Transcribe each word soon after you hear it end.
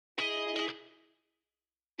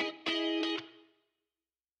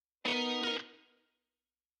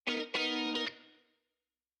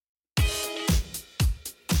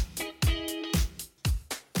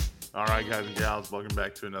right, guys and gals, welcome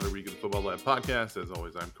back to another week of the Football Lab podcast. As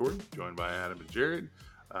always, I'm Corey, joined by Adam and Jared.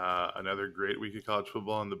 Another great week of college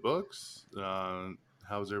football in the books. How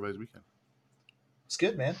was everybody's weekend? It's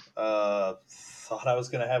good, man. Thought I was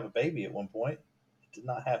going to have a baby at one point. It did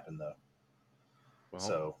not happen, though. Well,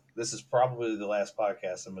 So this is probably the last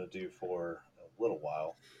podcast I'm going to do for a little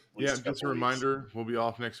while. Yeah, just a reminder, we'll be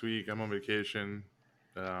off next week. I'm on vacation.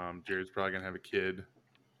 Jared's probably going to have a kid.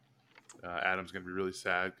 Adam's going to be really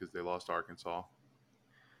sad because they lost Arkansas.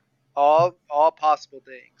 All possible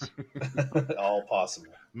things. All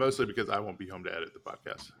possible. Mostly because I won't be home to edit the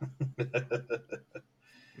podcast.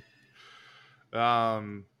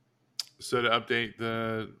 So to update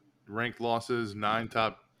the ranked losses, nine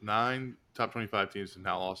top 25 teams have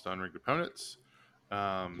now lost to unranked opponents.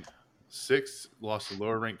 6 lost to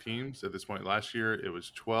lower ranked teams. At this point last year, it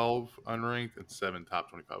was 12 unranked and 7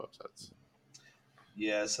 top 25 upsets.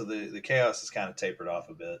 Yeah, so the chaos has kind of tapered off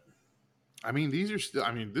a bit. I mean, these are still.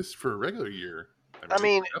 I mean, this for a regular year. I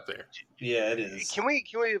mean, up there. Yeah, it is. Can we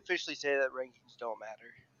officially say that rankings don't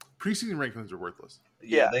matter? Preseason rankings are worthless.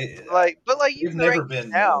 Yeah, but even the never rankings been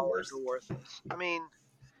now worse. are worthless. I mean,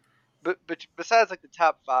 but besides like the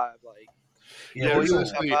top 5, like Yeah, Well,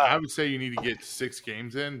 realistically, I would say you need to get 6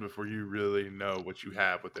 games in before you really know what you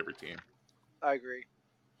have with every team. I agree.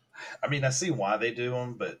 I mean, I see why they do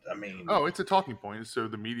them, but I mean, it's a talking point, so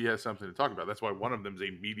the media has something to talk about. That's why one of them is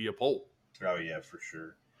a media poll. Oh yeah, for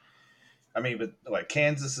sure. I mean, but like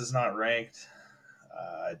Kansas is not ranked.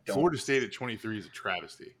 Florida State at 23 is a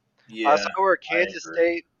travesty. Yeah, I saw where Kansas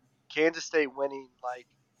State winning like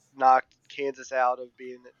knocked Kansas out of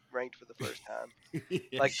being ranked for the first time.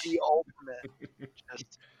 Like the ultimate,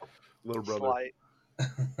 just little brother.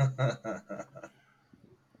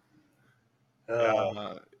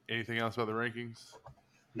 Slight. Anything else about the rankings?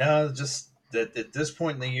 No, just that at this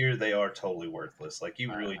point in the year, they are totally worthless. Like,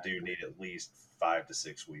 you really do need at least 5 to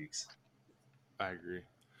 6 weeks. I agree.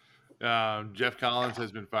 Jeff Collins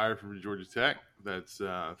has been fired from Georgia Tech. That's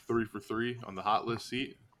 3 for 3 on the hot list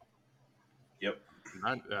seat. Yep.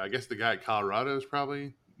 I guess the guy at Colorado is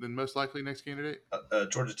probably the most likely next candidate.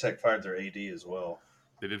 Georgia Tech fired their AD as well.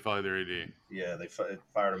 They did fire their AD. Yeah, they fired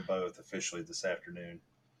them both officially this afternoon.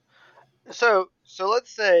 So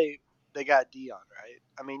let's say they got Deion, right?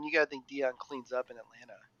 I mean, you got to think Deion cleans up in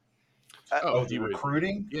Atlanta. The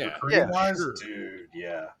recruiting? Yeah. Recruiting-wise? Sure. Dude,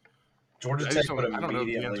 yeah. Georgia Tech would immediately... I don't know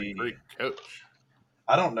if Deion's a great coach.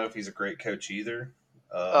 I don't know if he's a great coach either.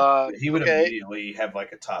 He would immediately have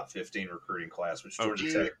like a top 15 recruiting class, which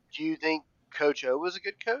Georgia Tech... Do you think Coach O was a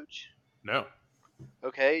good coach? No.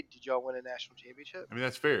 Okay. Did y'all win a national championship? I mean,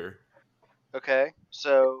 that's fair. Okay.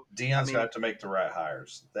 So... Deion's got to make the right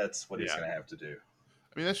hires. That's what he's going to have to do.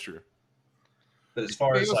 I mean, that's true. But as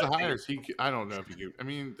far as the hires, I don't know if he could. I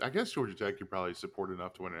mean, I guess Georgia Tech could probably support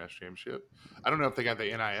enough to win a national championship. I don't know if they got the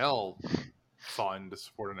NIL fund to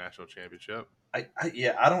support a national championship. I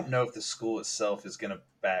don't know if the school itself is going to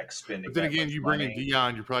back spending. But then again, you bring in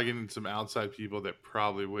Deion, you're probably getting some outside people that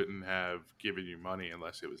probably wouldn't have given you money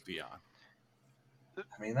unless it was Deion.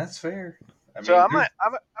 I mean, that's fair. I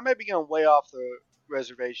might be going way off the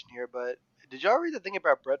reservation here, but did y'all read the thing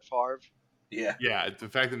about Brett Favre? Yeah. Yeah, the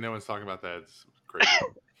fact that no one's talking about that is crazy.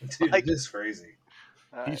 Dude, it is crazy.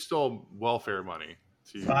 He stole welfare money.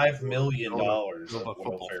 $5 million of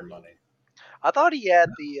welfare money. I thought he had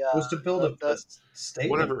the... it was to build a stadium.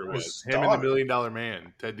 Whatever it was. Him and the $1 Million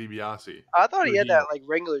Man, Ted DiBiase. I thought he had that like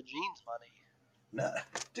regular jeans money. No,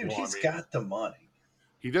 dude, he's got the money.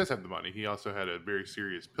 He does have the money. He also had a very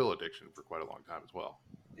serious pill addiction for quite a long time as well.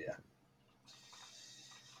 Yeah.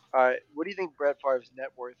 All right, what do you think Brett Favre's net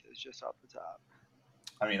worth is just off the top?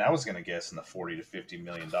 I mean, I was going to guess in the $40 to $50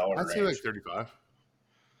 million range. I'd say like 35.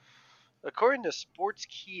 According to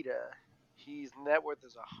Sportskeeda, his net worth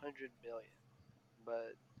is $100 million.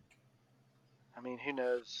 But I mean, who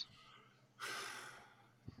knows?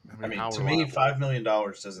 I mean, to me, $5 million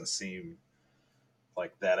doesn't seem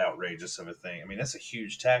like that outrageous of a thing. I mean, that's a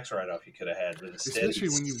huge tax write-off you could have had, but instead, especially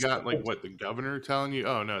when you've got like the governor telling you,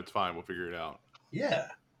 "Oh no, it's fine, we'll figure it out." Yeah.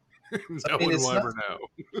 No one will ever know.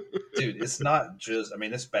 Dude, it's not just... I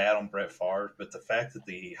mean, it's bad on Brett Favre, but the fact that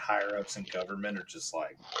the higher-ups in government are just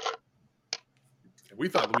like... We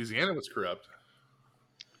thought Louisiana was corrupt.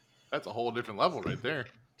 That's a whole different level right there.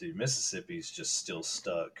 Dude, Mississippi's just still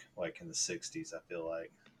stuck, like, in the 60s, I feel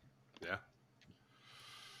like. Yeah.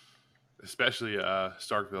 Especially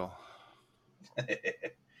Starkville.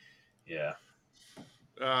 Yeah.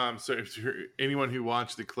 So if you're anyone who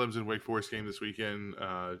watched the Clemson Wake Forest game this weekend,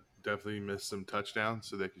 definitely missed some touchdowns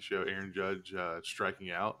so they could show Aaron Judge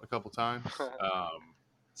striking out a couple times.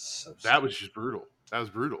 That was just brutal. That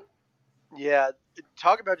was brutal. Yeah,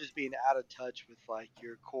 talk about just being out of touch with like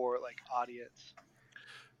your core like audience.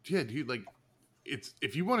 Yeah, dude. Like, it's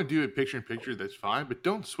if you want to do it picture in picture, that's fine, but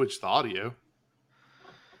don't switch the audio.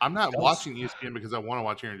 I'm not Don't- watching ESPN because I want to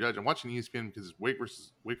watch Aaron Judge. I'm watching ESPN because it's Wake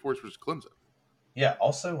Forest versus Clemson. Yeah.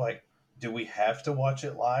 Also, like, do we have to watch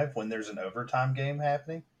it live when there's an overtime game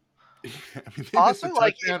happening? I mean, they missed a Also,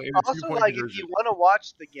 like, touchdown and a also 2-point like if conversion. you want to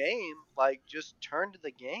watch the game, like just turn to the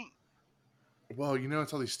game. Well,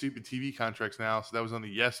 it's all these stupid TV contracts now. So that was on the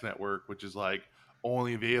Yes Network, which is like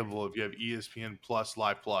only available if you have ESPN Plus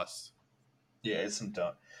Live Plus. Yeah, it's some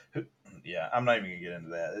dumb. Yeah, I'm not even gonna get into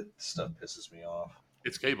that. It stuff pisses me off,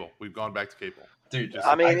 It's cable. We've gone back to cable. dude. Just-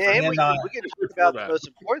 I mean, and we cannot- can talk about the most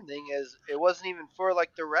important thing is it wasn't even for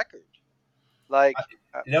like the record. Like,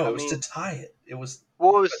 No, I it was mean, to tie it. It was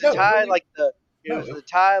well, it was no, the tie really- like the it no, was it- the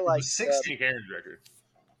tie it like was 60. Hank Aaron's record.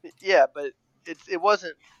 yeah, but it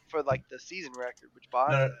wasn't for like the season record, which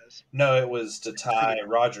Bond No, has. No, it was to tie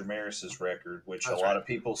Roger Maris's record, which That's a lot right. of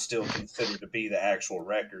people still consider to be the actual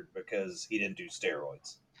record because he didn't do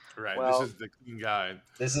steroids. Right. Well- this is the clean guy.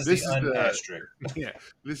 This is This the is the- unasterisk. Yeah.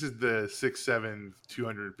 This is the 6'7",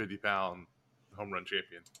 250-pound home run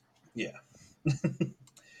champion. Yeah.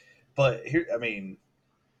 But here, I mean,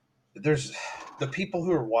 there's the people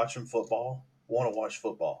who are watching football want to watch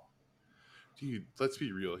football. Dude, let's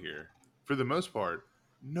be real here. For the most part,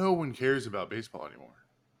 no one cares about baseball anymore.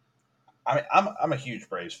 I mean, I'm a huge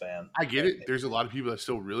Braves fan. I get it. There's a lot of people that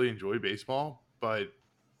still really enjoy baseball, but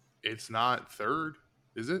it's not third,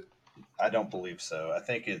 is it? I don't believe so. I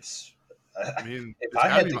think it's. I mean, If it's I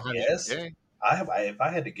gotta had be to behind the guess, NBA. if I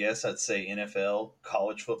had to guess, I'd say NFL,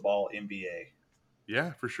 college football, NBA.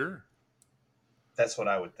 Yeah, for sure. That's what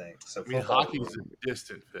I would think. So I mean, football- hockey's a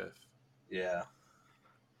distant fifth. Yeah.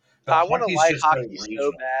 I want to hockey's like just so hockey so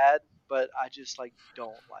regional. bad, but I just like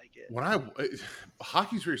don't like it. When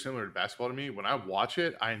hockey's very similar to basketball to me. When I watch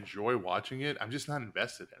it, I enjoy watching it. I'm just not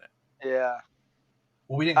invested in it. Yeah,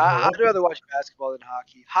 Well, we didn't. grow up I'd with- rather watch basketball than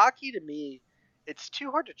hockey. Hockey to me, it's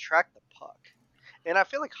too hard to track the puck, and I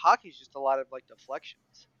feel like hockey's just a lot of like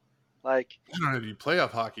deflections. Like, I don't know. Dude,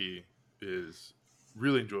 playoff hockey is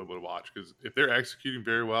really enjoyable to watch because if they're executing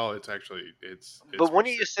very well, it's but when are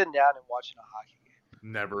you just sitting down and watching a hockey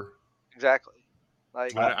game? never. Exactly.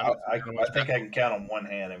 Like, I I think I can count on one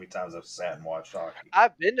hand how many times I've sat and watched hockey.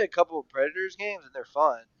 I've been to a couple of Predators games and they're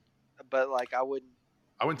fun, but like I wouldn't.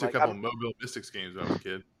 I went to Like, a couple I'm- of Mobile Mystics games when I was a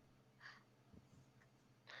kid.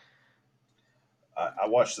 I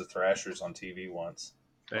watched the Thrashers on TV once.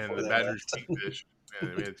 And before the they Baton left. Rouge Kingfish. Yeah,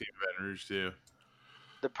 we had a team of Baton Rouge too.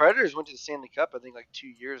 The Predators went to the Stanley Cup, I think, like 2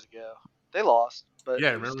 years ago. They lost, but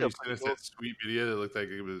Yeah, it was remember still you sent pretty us cool. that sweet video that looked like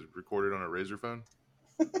it was recorded on a Razor phone?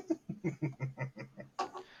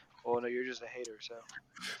 Oh no, you're just a hater. So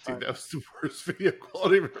Dude, that was the worst video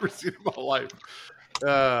quality I've ever seen in my life.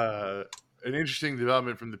 An interesting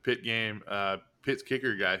development from the Pitt game. Pitt's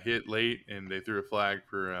kicker got hit late, and they threw a flag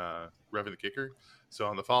for roughing the kicker. So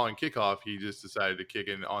on the following kickoff, he just decided to kick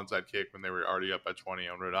an onside kick when they were already up by 20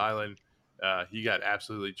 on Rhode Island. He got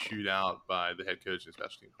absolutely chewed out by the head coach and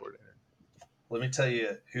special team coordinator. Let me tell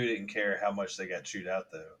you who didn't care how much they got chewed out,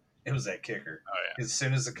 though. It was that kicker. Oh, yeah. As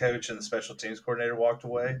soon as the coach and the special teams coordinator walked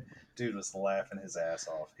away, dude was laughing his ass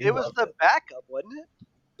off. He it was loved the it. backup, wasn't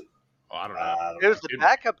it? Oh, I don't know. I don't It was know. the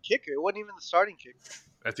backup kicker. It wasn't even the starting kicker.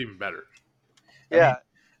 That's even better. I Yeah,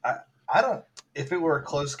 I don't. If it were a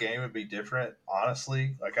close game, it'd be different.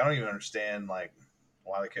 Honestly, like I don't even understand like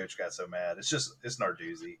why the coach got so mad. It's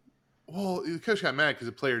Narduzzi. Well, the coach got mad because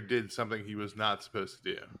the player did something he was not supposed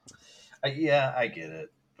to do. Yeah, I get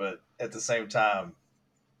it, but at the same time,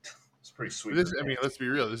 it's pretty sweet. This, I mean, let's be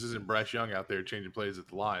real. This isn't Bryce Young out there changing plays at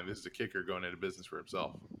the line. This is a kicker going into business for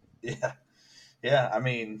himself. Yeah. I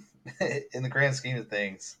mean, in the grand scheme of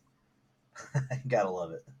things, gotta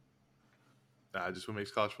love it. Just what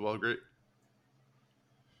makes college football great.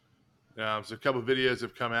 So a couple of videos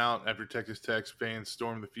have come out after Texas Tech fans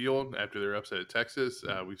stormed the field after their upset at Texas.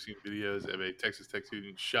 We've seen videos of a Texas Tech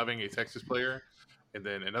student shoving a Texas player, and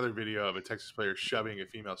then another video of a Texas player shoving a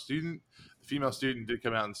female student. The female student did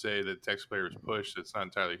come out and say that the Texas player was pushed. It's not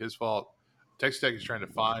entirely his fault. Texas Tech is trying to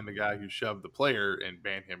find the guy who shoved the player and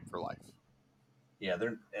ban him for life. Yeah,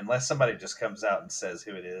 unless somebody just comes out and says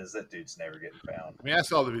who it is, that dude's never getting found. I mean, I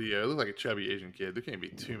saw the video. It looked like a chubby Asian kid. There can't be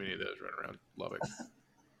too many of those running around Lubbock.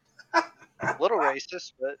 a little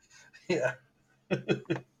racist, but Yeah.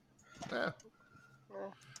 Yeah.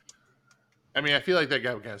 I mean, I feel like that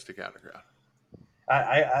guy would kind of stick out in the crowd.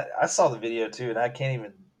 I saw the video too, and I can't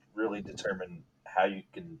even really determine how you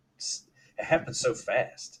can. It happens so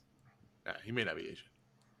fast. Nah, he may not be Asian.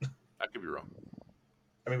 I could be wrong.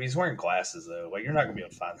 I mean, he's wearing glasses though. Like you're not gonna be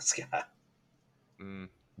able to find this guy.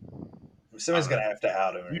 Somebody's going to have to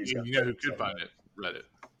out him. Or he's You gonna know who could find it? Reddit.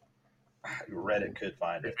 Reddit could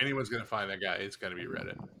find If it. anyone's going to find that guy, it's going to be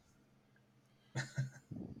Reddit.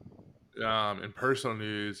 In personal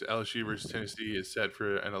news, LSU versus Tennessee is set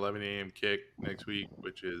for an 11 a.m. kick next week,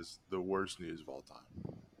 which is the worst news of all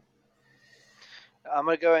time. I'm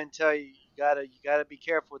gonna go ahead and tell you, you gotta be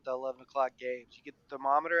careful with the 11 o'clock games. You get the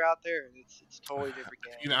thermometer out there, and it's totally different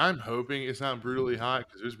game. You know, I'm hoping it's not brutally hot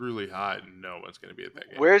because it was brutally hot, and no one's going to be at that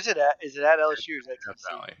game. Where is it at? Is it at LSU or is it at Death Tennessee?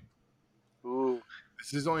 Valley. Ooh,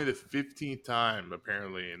 This is only the 15th time,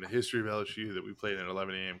 apparently, in the history of LSU that we played an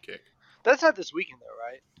 11 a.m. kick. that's not this weekend though,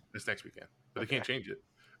 right? It's next weekend, but they can't change it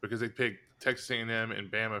because they picked Texas A&M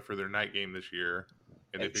and Bama for their night game this year,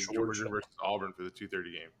 and they And picked Georgia. Georgia versus Auburn for the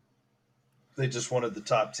 2:30 game. They just wanted the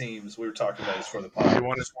top teams. We were talking about this for the pod. They They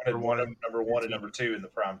wanted just wanted number one and team. number 2 in the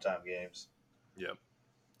primetime games. Yep.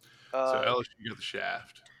 So Uh, LSU got the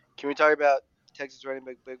shaft. Can we talk about Texas running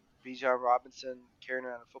back Bijan Robinson carrying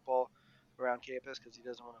around a football around campus because he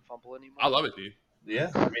doesn't want to fumble anymore? I love it, dude.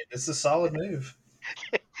 Yeah, I mean, it's a solid move.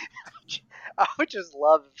 I would just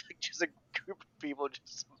love if like, just a group of people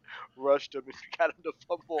just rushed him and got him to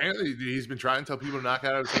fumble. Apparently, he's been trying to tell people to knock it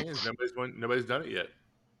out of his hands. Nobody's done it yet.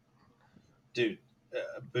 Dude,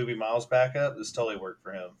 Booby Miles backup, this totally worked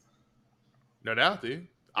for him. No doubt, dude.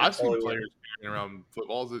 I've seen totally players carrying around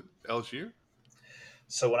footballs at LSU.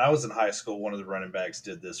 So when I was in high school, one of the running backs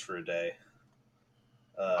did this for a day.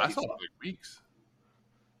 I he saw it fum- for like weeks.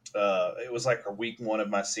 it was like week 1 of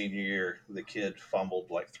my senior year. The kid fumbled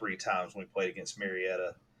like 3 times when we played against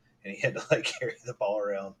Marietta, and he had to like carry the ball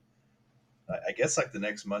around. I guess like the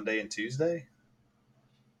next Monday and Tuesday.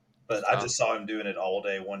 But I just saw him doing it all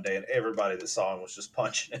day one day, and everybody that saw him was just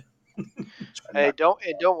punching him. Hey, don't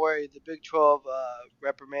worry. The Big 12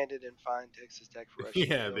 reprimanded and fined Texas Tech for rushing.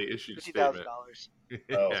 Yeah, they issued a $50,000. statement.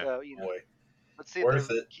 Oh, So you know, boy. let's see Worth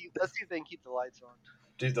if it. let's see if they can keep the lights on.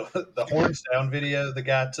 Dude, the horns down video the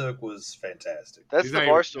guy took was fantastic. That's He's the not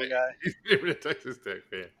even- Barstool guy. He's not even a Texas Tech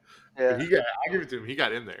fan. Yeah. But I'll give it to him. He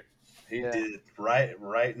got in there. He Yeah. did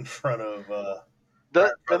right in front of The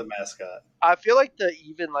the mascot. I feel like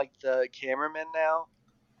even the cameramen now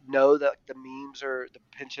know that the memes are the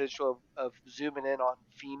potential of zooming in on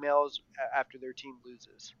females after their team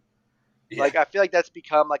loses. Yeah, Like I feel like that's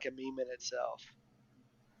become like a meme in itself.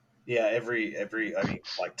 yeah. Every I mean,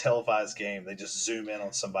 like televised game, they just zoom in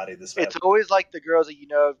on somebody. This It's always like the girls that you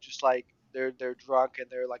know, just like they're drunk and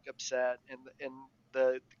they're like upset, and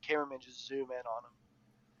the cameraman just zoom in on them.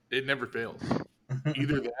 It never fails.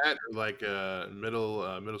 Either that or like a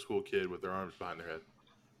middle school kid with their arms behind their head,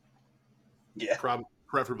 yeah,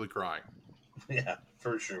 preferably crying. yeah,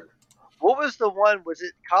 for sure. What was the one? Was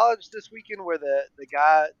it college this weekend where the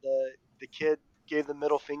guy the kid gave the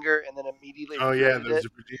middle finger and then immediately Oh yeah, regretted there was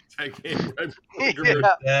it? a Virginia Tech game right before the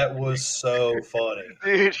Yeah, That was so funny.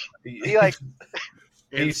 dude. He like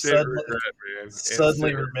He instant suddenly- regret, man. Suddenly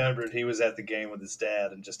Instant remembered he was at the game with his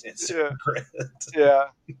dad and just instant Yeah. regret. yeah.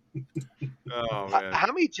 Oh man, How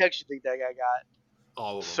many texts do you think that guy got?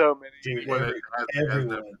 all of them. So many. Dude, Well,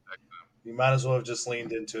 everyone. You might as well have just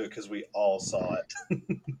leaned into it because we all saw it. I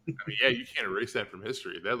mean, yeah, you can't erase that from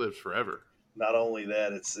history. That lives forever. Not only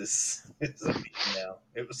that, it's a meme now.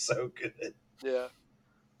 It was so good. Yeah.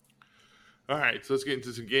 All right, so let's get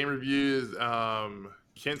into some game reviews.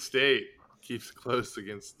 Kent State keeps it close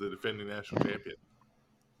against the defending national champion.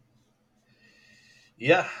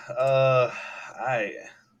 Yeah, I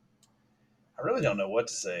really don't know what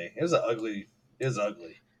to say. It was ugly.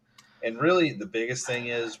 And really, the biggest thing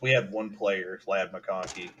is we had one player, Lad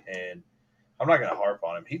McConkey, and I'm not going to harp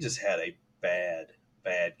on him. He just had a bad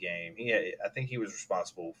game. I think he was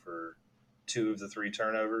responsible for 2 of the 3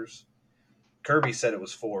 turnovers. Kirby said it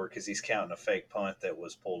was 4 because he's counting a fake punt that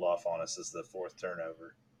was pulled off on us as the 4th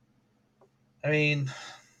turnover. I mean,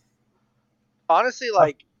 Honestly,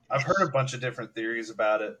 like I've heard a bunch of different theories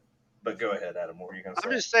about it, but go ahead, Adam. What were you going to say?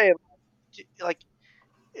 I'm just saying, like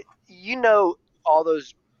all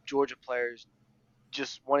those Georgia players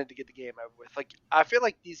just wanted to get the game over with. Like I feel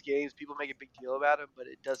like these games, people make a big deal about them, but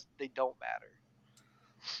they don't matter.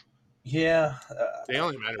 Yeah, They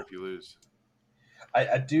only matter if you lose.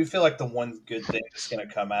 I do feel like the one good thing that's going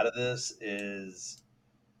to come out of this is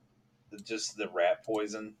just the rat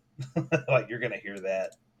poison. Like you're going to hear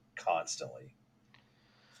that constantly.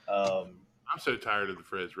 I'm so tired of the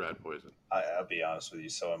phrase "rat poison." I'll be honest with you,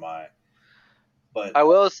 so am I. But I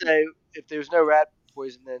will say, if there's no rat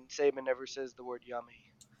poison, then Saban never says the word yummy.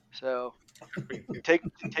 So take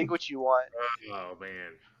what you want. Oh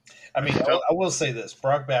man, I mean, I will say this: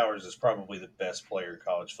 Brock Bowers is probably the best player in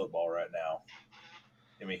college football right now.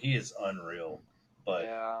 I mean, he is unreal. But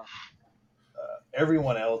Yeah.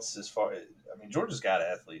 Everyone else, Georgia's got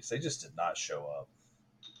athletes. They just did not show up.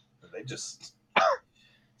 They just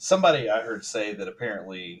somebody I heard say that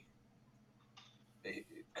apparently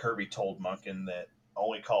Kirby told Monken that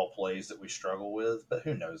only call plays that we struggle with, but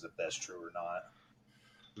who knows if that's true or not.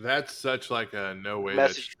 That's such like a no way.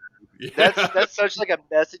 Message. Yeah. That's such like a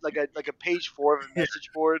message, like a page 4 of a message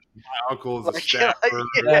board. My uncle is a Like, staffer.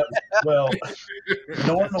 yeah. Well,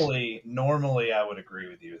 normally I would agree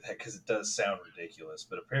with you with that because it does sound ridiculous,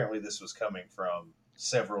 but apparently this was coming from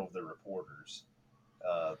several of the reporters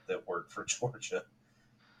that worked for Georgia.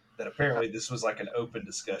 That apparently this was like an open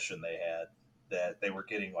discussion they had, that they were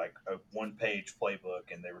getting like a 1-page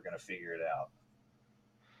playbook and they were going to figure it out.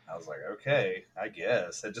 I was like, okay, I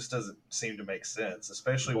guess. It just doesn't seem to make sense,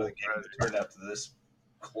 especially with a game that turned out to this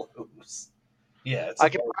close. Yeah, I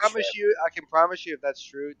can promise you if that's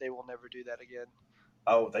true, they will never do that again.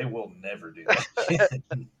 Oh, they will never do that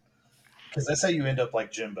again. Because that's how you end up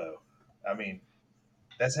like Jimbo. I mean,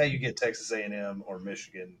 that's how you get Texas A&M or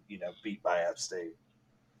Michigan, beat by App State.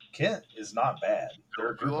 Kent is not bad. They're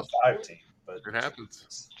a Group of 5 team, but it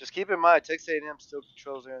happens. Just keep in mind, Texas A&M still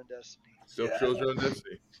controls their own destiny. Controls their own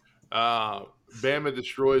destiny. Bama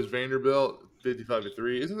destroys Vanderbilt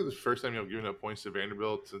 55-3. Isn't it the first time you've given up points to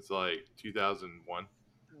Vanderbilt since like 2001?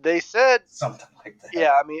 They said something like that.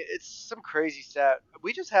 Yeah, I mean, it's some crazy stat.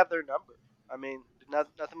 We just have their number. I mean,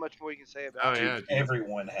 nothing much more you can say about it. Yeah,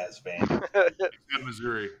 everyone has Vanderbilt. Except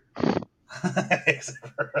Missouri. Except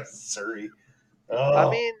for Missouri. I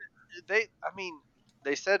mean,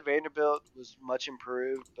 they said Vanderbilt was much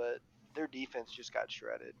improved, but their defense just got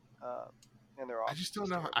shredded. And their offense. I just don't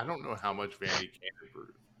know. I don't know how much Vandy can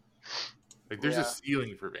improve. Like, there's a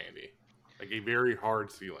ceiling for Vandy, like a very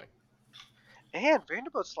hard ceiling. And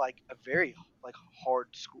Vanderbilt's like a very hard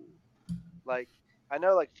school. Like, I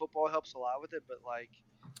know like football helps a lot with it, but like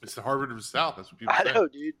it's the Harvard of the South. That's what people say. I know,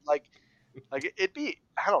 dude. Like it'd be.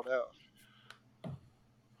 I don't know.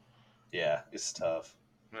 Yeah, it's tough.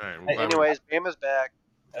 All right, well, anyways, Bama's back.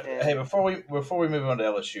 Hey, before we move on to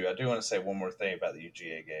LSU, I do want to say one more thing about the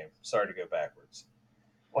UGA game. Sorry to go backwards.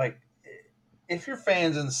 Like, if you're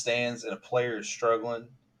fans in the stands and a player is struggling,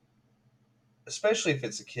 especially if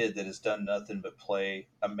it's a kid that has done nothing but play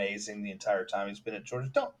amazing the entire time he's been at Georgia,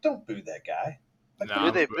 don't boo that guy.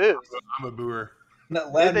 Who they boo? I'm a booer. No,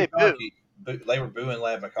 Ladd McConkey. They were booing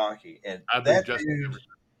Ladd McConkey, and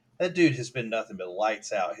that dude has been nothing but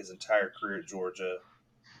lights out his entire career at Georgia.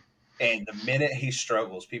 And the minute he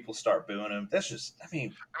struggles, people start booing him. That's just, I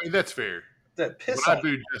mean, that's fair. That piss when I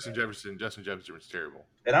booed Justin Jefferson was terrible.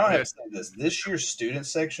 And I don't have to say this. This year's student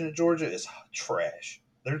section at Georgia is trash.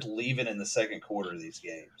 They're leaving in the second quarter of these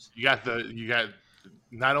games. You got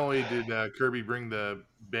not only did Kirby bring the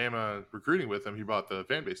Bama recruiting with him, he brought the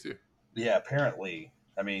fan base too. Yeah, apparently.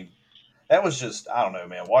 I mean, that was just, I don't know,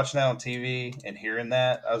 man. Watching that on TV and hearing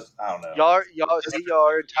that, I don't know. Y'all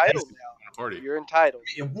are entitled now. Party. You're entitled.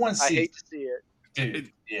 I hate to see it.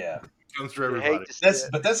 Dude, yeah. It comes for everybody.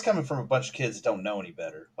 But that's coming from a bunch of kids that don't know any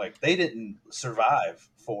better. Like, they didn't survive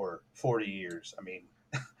for 40 years. I mean,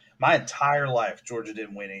 my entire life, Georgia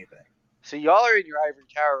didn't win anything. So y'all are in your ivory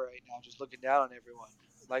tower right now, just looking down on everyone.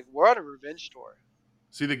 Like, we're on a revenge tour.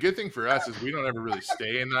 See, the good thing for us is we don't ever really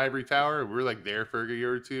stay in the ivory tower. We're like there for a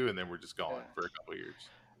year or two, and then we're just gone for a couple of years.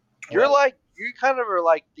 You kind of are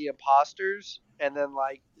like the imposters, and then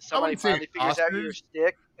like somebody finally figures out your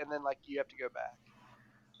stick, and then like you have to go back.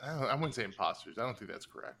 I wouldn't say imposters. I don't think that's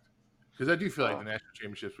correct. Because I do feel like the national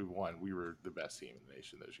championships we won, we were the best team in the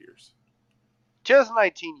nation those years.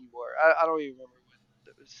 2019 you were. I don't even remember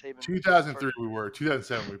when Saban. 2003 we were.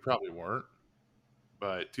 2007 we probably weren't.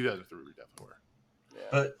 But 2003 we definitely were.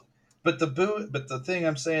 Yeah. But the thing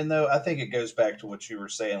I'm saying though, I think it goes back to what you were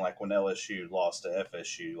saying, like when LSU lost to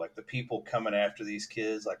FSU, like the people coming after these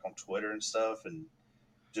kids, like on Twitter and stuff, and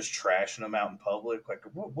just trashing them out in public. Like,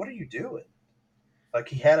 what are you doing? Like,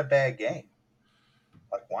 he had a bad game.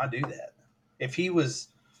 Like, why do that? If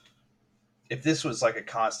this was like a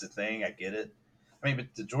constant thing, I get it. I mean, but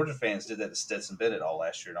the Georgia fans did that to Stetson Bennett all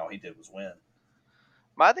last year, and all he did was win.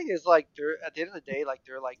 My thing is, like, they're at the end of the day, like,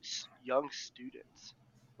 they're like young students.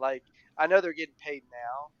 Like, I know they're getting paid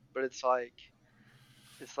now, but it's like,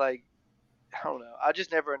 I don't know. I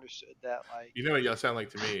just never understood that. Like, you know what y'all sound like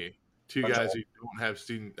to me? Two guys who don't have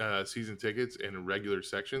season tickets in regular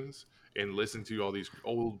sections and listen to all these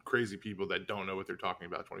old crazy people that don't know what they're talking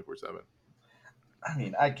about 24/7. I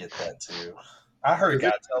mean, I get that too. I heard a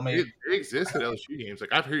guy tell me it exists at LSU games.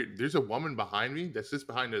 Like, I've heard there's a woman behind me that sits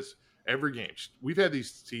behind us every game. We've had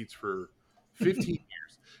these seats for 15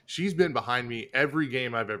 years. She's been behind me every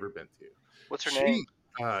game I've ever been to. What's her name?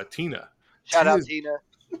 Tina. Shout out Tina.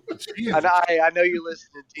 She is I know you're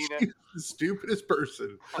listening, Tina. she's the stupidest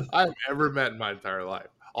person I've ever met in my entire life.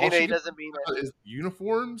 All Tina, she he can doesn't mean talk it. about is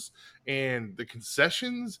uniforms and the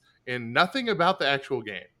concessions and nothing about the actual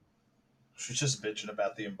game. She's just bitching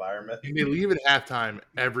about the environment. And they leave at halftime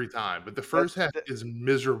every time, but the first half is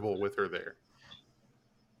miserable with her there.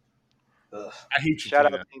 Ugh. I hate you, Shout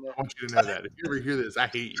Tina. out, Tina. I want you to know that. If you ever hear this, I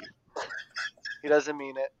hate you. He doesn't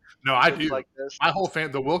mean it. No, I It's do. like this. My whole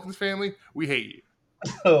the Wilkins family, we hate you.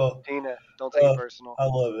 Oh, Tina, don't take it personal. I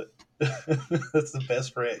love it. That's the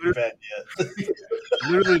best rant you've had yet.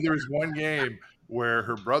 Literally, there was one game where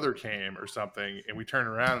her brother came or something, and we turned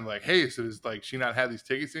around and like, hey, so does like she not have these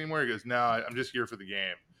tickets anymore? He goes, no, I'm just here for the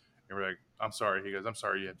game. And we're like, I'm sorry. He goes, I'm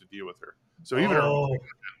sorry you have to deal with her. So even her Oh. brother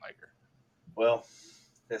didn't like her. Well,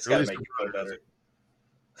 it's Or got at to least make her you feel brother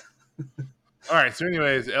better. All right. So,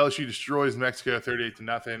 anyways, LSU destroys Mexico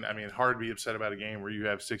 38-0. I mean, hard to be upset about a game where you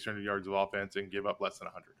have 600 yards of offense and give up less than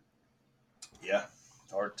 100. Yeah,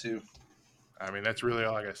 hard too. I mean, that's really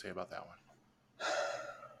all I got to say about that one.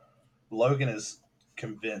 Logan is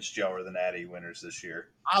convinced y'all are the Natty winners this year.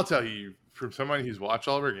 I'll tell you, from somebody who's watched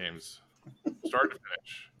all of our games, start to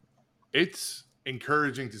finish, it's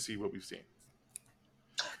encouraging to see what we've seen.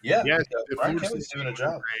 Yeah, Yes, the Brian Florida Kelly's State doing a was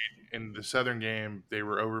job. great. In the Southern game, they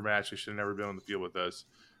were overmatched. They should have never been on the field with us.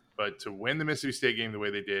 But to win the Mississippi State game the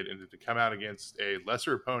way they did, and to come out against a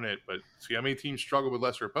lesser opponent, but see how many teams struggled with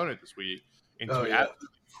lesser opponent this week, and to absolutely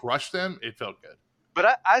crush them, it felt good.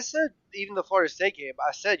 But I said even the Florida State game,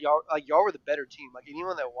 I said y'all were the better team. Like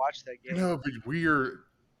anyone that watched that game, No, but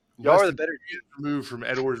y'all are the better team. Removed from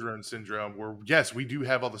Edwards Run syndrome, where yes, we do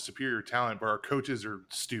have all the superior talent, but our coaches are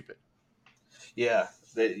stupid. Yeah,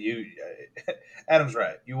 that you. Adam's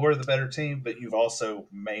right. You were the better team, but you've also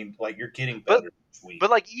you're getting better each week. But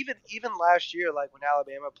like even last year, like when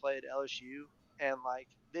Alabama played LSU, and like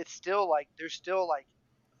it's still like there's still like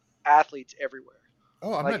athletes everywhere.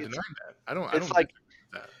 Oh, I'm like, not denying that. I don't like,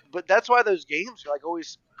 that. But that's why those games are like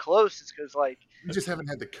always close. It's because like we just haven't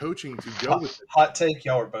had the coaching to go with it. Hot take,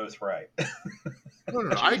 y'all are both right.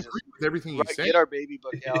 No. I agree with everything you say. Get our baby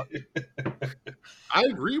book out. I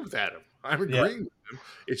agree with Adam. I'm agreeing with him.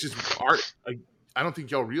 It's just I don't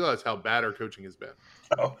think y'all realize how bad our coaching has been.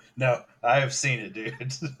 Oh no, I have seen it, dude.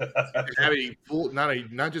 Have a full,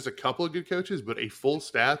 not just a couple of good coaches, but a full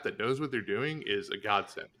staff that knows what they're doing is a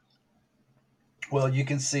godsend. Well, you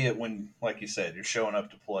can see it when, like you said, you're showing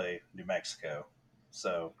up to play New Mexico.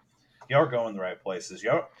 So y'all are going the right places.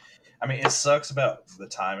 I mean, it sucks about the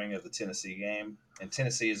timing of the Tennessee game. And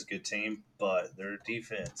Tennessee is a good team, but their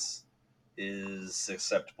defense is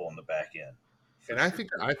acceptable in the back end. And I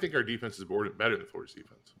think our defense is better than Florida's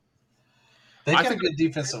defense. They've got a good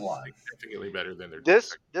defensive line. Significantly better than their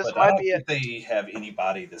this but might I don't be think they have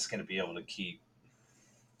anybody that's going to be able to keep.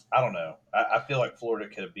 I don't know. I feel like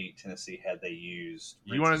Florida could have beat Tennessee had they used.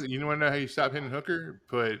 You want to know how you stop hitting Hooker?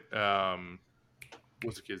 Put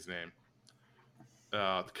what's the kid's name?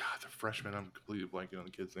 God, the freshman. I'm completely blanking on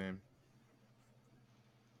the kid's name.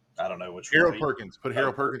 I don't know which Harold Perkins. Put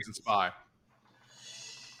Harold Perkins in spy.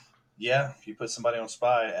 Yeah, if you put somebody on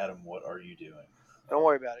spy, Adam, what are you doing? Don't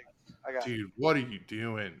worry about it. I got it. Dude, what are you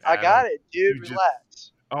doing? I Adam? got it, dude.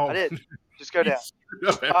 Relax. I did. Just go down.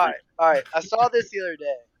 All right. I saw this the other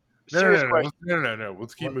day. No.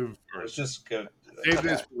 Let's keep moving forward. Let's just go. Save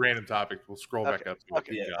this for random topics. We'll scroll back up. To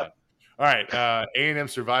okay. Yeah. All right. A&M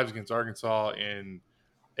survives against Arkansas in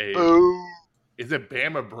a it's a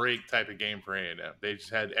Bama break type of game for A&M. They just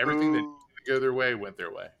had everything that needed to go their way went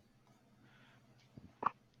their way.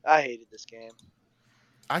 I hated this game.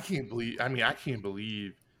 I can't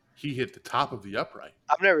believe he hit the top of the upright.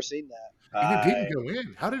 I've never seen that. And it didn't go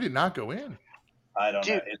in. How did it not go in? I don't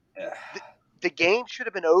know. The game should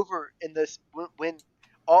have been over in this when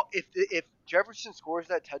if Jefferson scores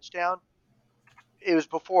that touchdown, it was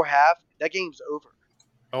before half. That game's over.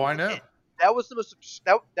 Oh, I know. That was the most.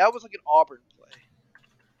 That was like an Auburn play.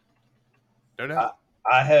 Don't know.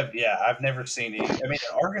 I've never seen any. I mean,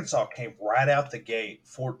 Arkansas came right out the gate,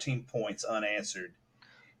 14 points unanswered,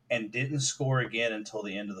 and didn't score again until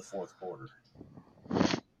the end of the fourth quarter.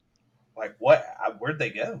 Like, what? Where'd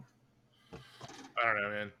they go? I don't know,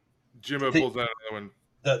 man. Jimbo pulls out another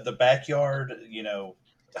one. The backyard,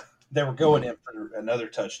 they were going in for another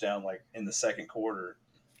touchdown, like in the second quarter.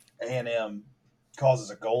 A&M causes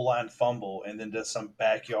a goal line fumble and then does some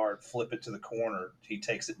backyard flip it to the corner. He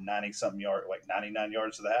takes it 90-something yards, like 99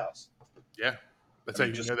 yards to the house. Yeah. That's how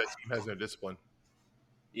you know that team has no discipline.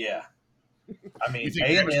 Yeah. I mean,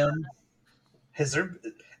 A&M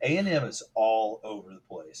is all over the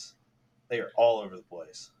place. They are all over the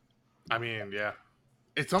place. I mean, yeah.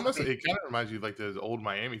 It's almost, it kind of reminds you of like those old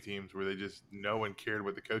Miami teams where they just, no one cared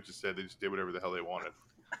what the coaches said. They just did whatever the hell they wanted.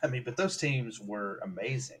 I mean, but those teams were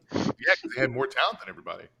amazing. Yeah, because they had more talent than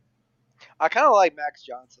everybody. I kind of like Max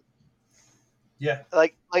Johnson. Yeah.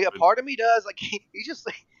 Like a part of me does. Like he just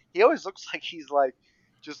he always looks like he's like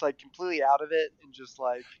just like completely out of it and just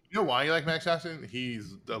like. You know why you like Max Johnson?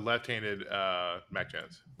 He's the left-handed Mac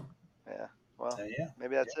Jones. Yeah. Well, Yeah.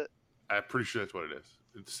 maybe that's it. I'm pretty sure that's what it is.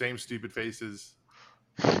 It's the same stupid faces.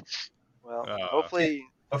 Well, hopefully.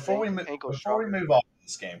 Before we move on to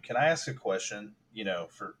this game, can I ask a question? You know,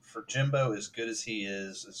 for Jimbo, as good as he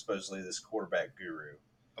is supposedly this quarterback guru,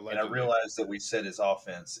 allegedly. And I realize that we said his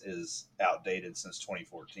offense is outdated since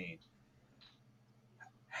 2014.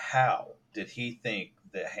 How did he think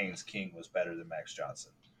that Haynes King was better than Max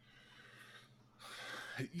Johnson?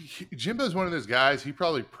 Jimbo's one of those guys. He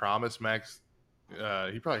probably promised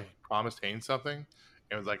Haynes something,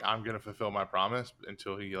 and was like, "I'm going to fulfill my promise,"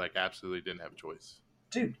 until he like absolutely didn't have a choice.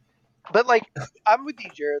 Dude. But like, I'm with you,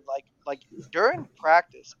 Jared. Like during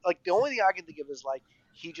practice, like the only thing I can think of is like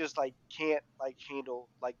he just like can't like handle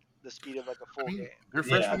like the speed of like a full game. That's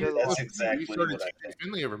exactly what I think.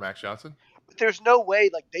 Finley over Max Johnson. But there's no way.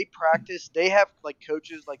 Like they practice, they have like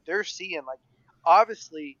coaches, like they're seeing like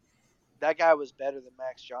obviously that guy was better than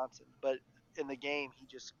Max Johnson, but in the game he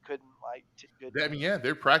just couldn't like. I mean, yeah,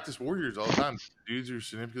 they're practice warriors all the time. Dudes are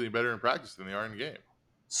significantly better in practice than they are in the game.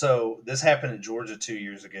 So this happened in Georgia 2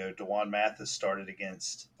 years ago. DeJuan Mathis started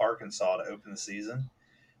against Arkansas to open the season.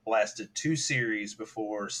 Lasted 2 series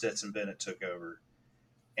before Stetson Bennett took over.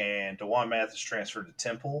 And DeJuan Mathis transferred to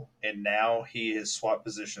Temple, and now he has swapped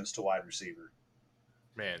positions to wide receiver.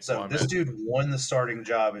 Man, so this dude won the starting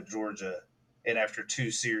job at Georgia, and after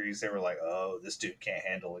 2 series, they were like, "Oh, this dude can't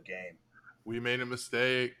handle a game. We made a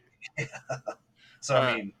mistake." So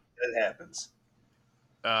I mean, it happens.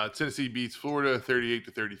 Tennessee beats Florida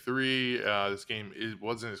 38-33. This game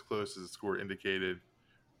wasn't as close as the score indicated.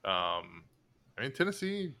 I mean,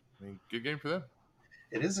 Tennessee, good game for them.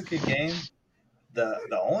 It is a good game. The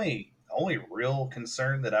only real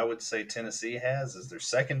concern that I would say Tennessee has is their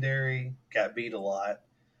secondary got beat a lot,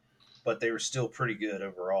 but they were still pretty good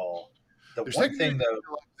overall. The one thing though,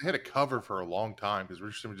 they had a cover for a long time because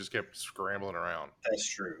Richardson just kept scrambling around. That's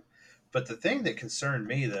true. But the thing that concerned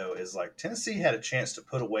me, though, is like Tennessee had a chance to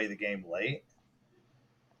put away the game late,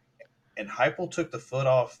 and Heupel took the foot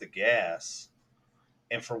off the gas.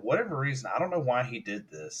 And for whatever reason, I don't know why he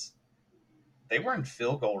did this. They were in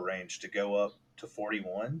field goal range to go up to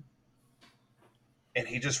 41, and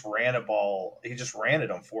he just ran a ball. He just ran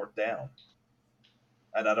it on 4th down,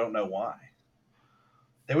 and I don't know why.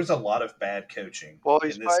 There was a lot of bad coaching. Well,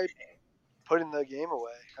 he's probably putting the game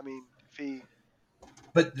away. I mean, if he.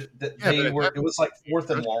 But it was like 4th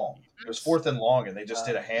and long. It was 4th and long, and they just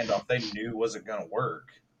did a handoff they knew wasn't going to work.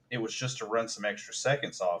 It was just to run some extra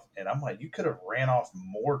seconds off. And I'm like, you could have ran off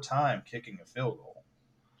more time kicking a field goal.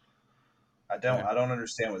 I don't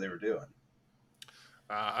understand what they were doing.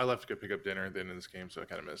 I left to go pick up dinner at the end of this game, so I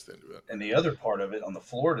kind of missed into it. And the other part of it on the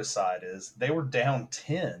Florida side is they were down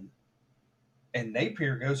 10, and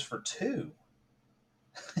Napier goes for 2.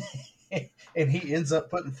 And he ends up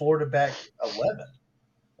putting Florida back 11.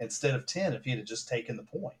 Instead of 10, if he had just taken the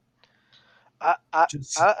point. I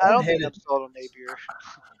don't think I'm sold on Napier.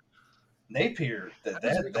 Napier,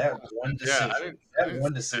 that one decision. That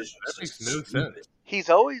one decision. That makes no sense. He's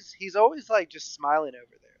always like just smiling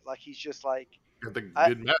over there. Like he's just like got the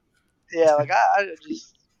good mess. Yeah, like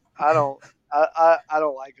I don't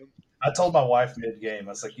like him. I told my wife mid-game, I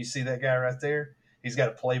was like, "You see that guy right there? He's got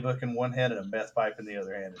a playbook in one hand and a meth pipe in the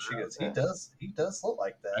other hand." And she goes, He does look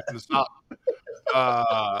like that.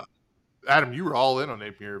 Stop. Adam, you were all in on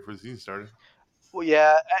Napier before the season started. Well,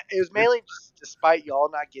 yeah, it was mainly just despite y'all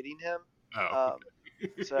not getting him. Oh,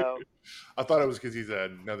 so I thought it was because he's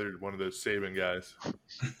another one of those Saban guys.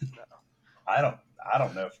 No. I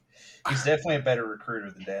don't know. He's definitely a better recruiter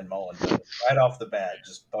than Dan Mullen. But right off the bat,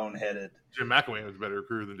 just boneheaded. Jim McElwain was a better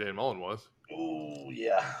recruiter than Dan Mullen was. Oh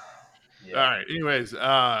yeah. All right. Anyways,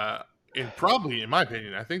 and probably, in my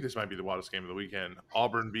opinion, I think this might be the wildest game of the weekend.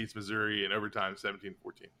 Auburn beats Missouri in overtime 17-14.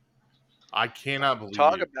 I cannot believe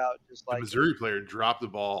the Missouri player dropped the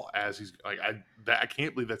ball as he's like, I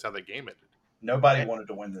can't believe that's how that game ended. Nobody wanted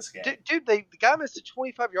to win this game. Dude, the guy missed a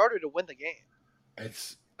 25-yarder to win the game.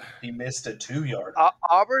 He missed a 2-yarder.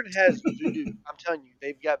 Auburn has voodoo. I'm telling you,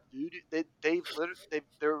 they've got voodoo.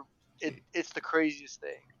 It's the craziest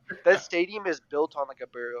thing. That stadium is built on like a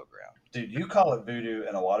burial ground. Dude, you call it voodoo,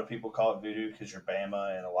 and a lot of people call it voodoo because you're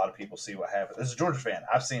Bama, and a lot of people see what happens. As a Georgia fan,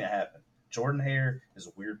 I've seen it happen. Jordan-Hare is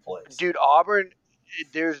a weird place. Dude, Auburn,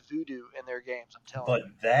 there's voodoo in their games, I'm telling you.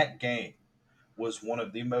 But that game was one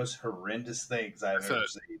of the most horrendous things I've ever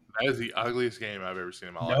seen. That is the ugliest game I've ever seen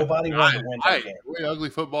in my life. Nobody wanted to win that game. Ugly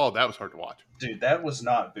football, that was hard to watch. Dude, that was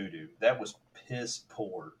not voodoo. That was piss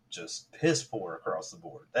poor. Just piss poor across the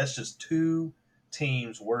board. That's just two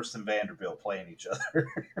teams worse than Vanderbilt playing each other.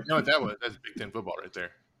 You know what that was? That's Big Ten football right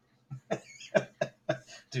there.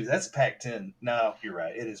 Dude, that's Pac-10. No, you're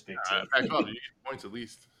right. It is Big Ten. Pac-12, you get points at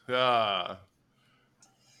least.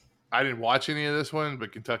 I didn't watch any of this one,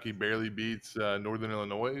 but Kentucky barely beats Northern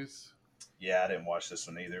Illinois. Yeah, I didn't watch this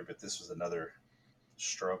one either, but this was another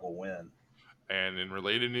struggle win. And in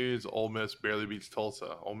related news, Ole Miss barely beats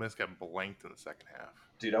Tulsa. Ole Miss got blanked in the second half.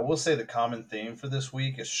 Dude, I will say the common theme for this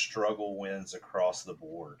week is struggle wins across the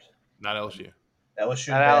board. Not LSU. LSU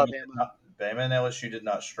Not and Alabama. Bama and LSU did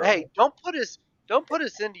not struggle. Hey, don't put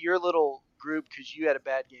us into your little group because you had a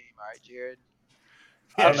bad game. All right, Jared.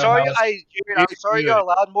 I'm sorry, Jared. I'm sorry you're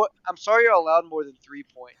allowed more. I'm sorry you're allowed more than 3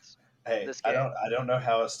 points. Hey, this I game. don't know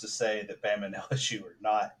how else to say that Bama and LSU are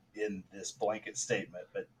not in this blanket statement,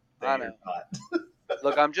 but they I are know. not.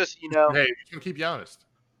 Look, I'm just Hey, just want to keep you honest.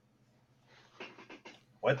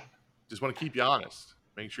 What? Just want to keep you honest.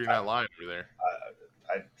 Make sure you're not lying over there.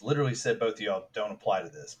 I literally said both of y'all don't apply to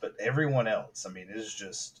this, but everyone else, I mean, it is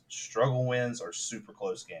just struggle wins or super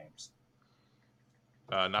close games.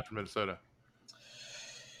 Not from Minnesota.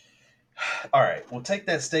 All right, we'll take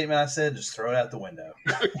that statement I said, just throw it out the window.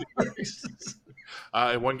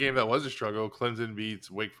 One game that was a struggle, Clemson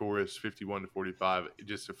beats Wake Forest 51-45.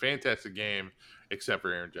 Just a fantastic game, except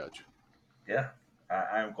for Aaron Judge. Yeah,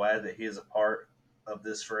 I'm glad that he is a part of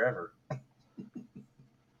this forever.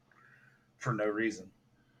 For no reason.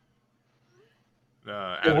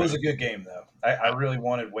 It was a good game, though. I really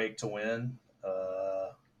wanted Wake to win,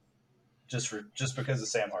 just because of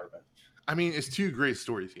Sam Hartman. I mean, it's two great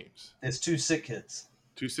story teams. It's two sick kids.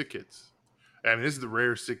 Two sick kids. I mean, this is the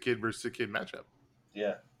rare sick kid versus sick kid matchup.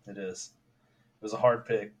 Yeah, it is. It was a hard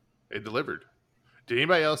pick. It delivered. Did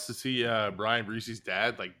anybody else to see Brian Breeze's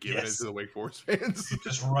dad giving it to the Wake Forest fans?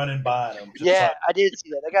 Just running by him. I did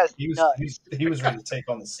see that. That guy's nuts. He was ready to take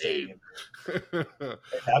on the stadium.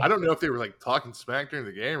 I don't know if they were talking smack during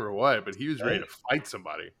the game or what, but he was ready to fight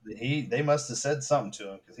somebody. They must have said something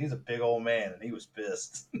to him because he's a big old man and he was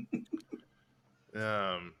pissed.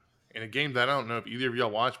 In a game that I don't know if either of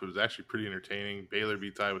y'all watched, but it was actually pretty entertaining. Baylor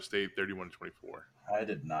beats Iowa State 31-24. I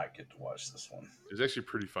did not get to watch this one. It was actually a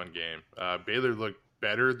pretty fun game. Baylor looked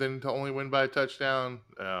better than to only win by a touchdown.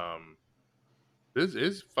 It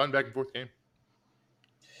is a fun back and forth game.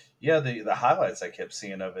 Yeah, the highlights I kept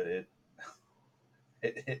seeing of it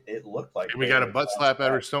looked like. And we got a butt slap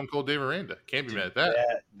out of Stone Cold Dave Aranda. Can't be mad at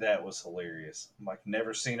that. That was hilarious. I'm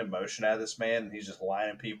never seen emotion out of this man, and he's just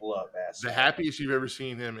lining people up. The happiest you've ever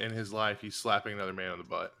seen him in his life, he's slapping another man on the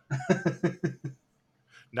butt.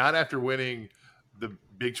 Not after winning the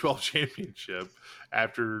Big 12 championship,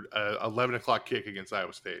 after a 11 o'clock kick against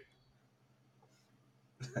Iowa State.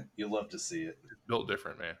 You love to see it. It's built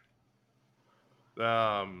different, man.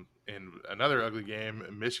 In another ugly game,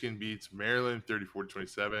 Michigan beats Maryland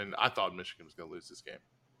 34-27. I thought Michigan was going to lose this game.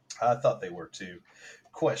 I thought they were too.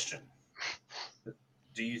 Question: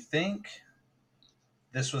 do you think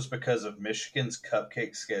this was because of Michigan's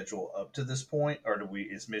cupcake schedule up to this point, or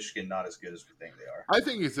is Michigan not as good as we think they are? I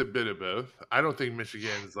think it's a bit of both. I don't think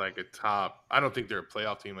Michigan's a top. I don't think they're a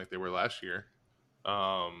playoff team like they were last year.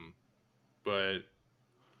 But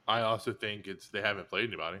I also think they haven't played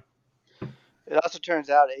anybody. It also turns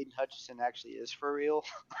out Aiden Hutchinson actually is for real.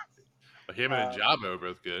 Him and Ajabo are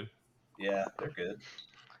both good. Yeah, they're good.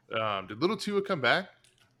 Did Little Tua come back?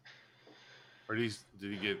 Or did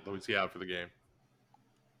he get out for the game?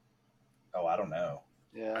 Oh, I don't know.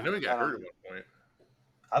 Yeah, I know he got hurt at one point.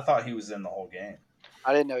 I thought he was in the whole game.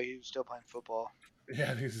 I didn't know he was still playing football.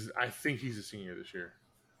 Yeah, I think he's a senior this year.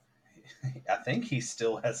 I think he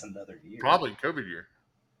still has another year. Probably COVID year.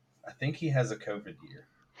 I think he has a COVID year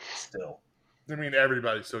still. I mean,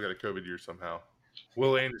 everybody's still got a COVID year somehow.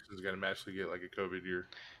 Will Anderson's going to magically get a COVID year.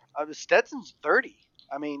 Stetson's 30.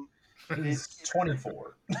 I mean, he's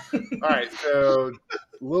 24. All right, so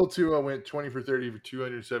Lil Tua went 20 for 30 for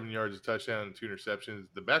 207 yards, a touchdown, and 2 interceptions.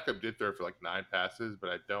 The backup did throw for 9 passes,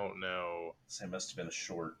 but I don't know. So it must have been a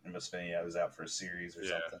short. It must have been, he was out for a series or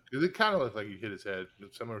something. Because it kind of looked like he hit his head,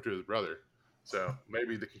 similar to his brother. So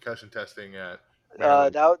maybe the concussion testing at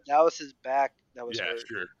that was his back. That was hurt.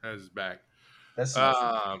 Sure. That was his back. That's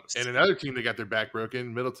and another team that got their back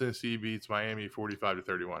broken, Middle Tennessee beats Miami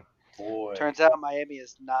 45-31. Boy. Turns out Miami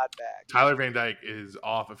is not back. Tyler Van Dyke is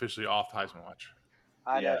officially off Heisman watch.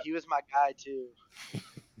 I know. He was my guy, too.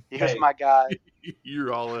 He was my guy.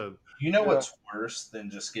 You're all in. You know what's worse than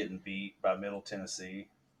just getting beat by Middle Tennessee?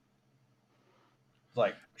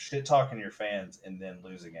 like shit talking your fans and then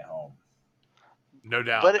losing at home. No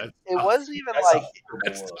doubt. But That's it tough. wasn't even That's like a horrible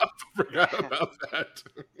That's look. tough. I forgot about that.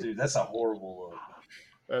 Dude, that's a horrible look.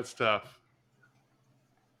 That's tough.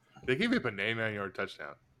 They gave up a 99-yard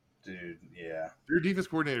touchdown. Dude, yeah. Their defense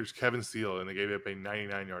coordinator is Kevin Steele, and they gave up a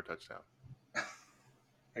 99-yard touchdown.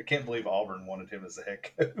 I can't believe Auburn wanted him as a head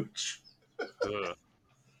coach. Ugh.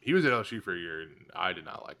 He was at LSU for a year, and I did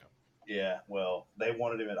not like him. Yeah, well, they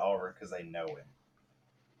wanted him at Auburn because they know him.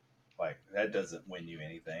 Like, that doesn't win you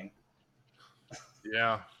anything.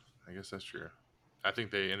 Yeah, I guess that's true. I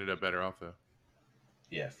think they ended up better off, though.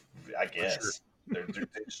 Yeah, I guess. sure. They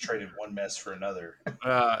just traded one mess for another.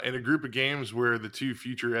 In a group of games where the two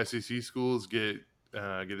future SEC schools get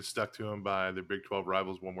it stuck to them by their Big 12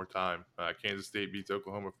 rivals one more time. Kansas State beats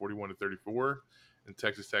Oklahoma 41-34, and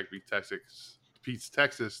Texas Tech beats Texas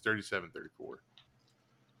 37-34.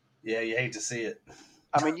 Yeah, you hate to see it.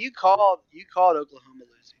 I mean, you called Oklahoma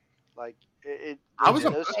losing. Like it I was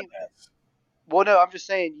those teams, well, no, I'm just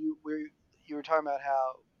saying you were talking about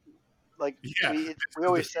how like Yeah, we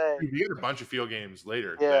always say we get a bunch of field games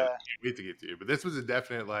later. Yeah. that I can't wait to get to, but this was a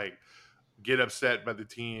definite like get upset by the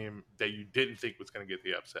team that you didn't think was going to get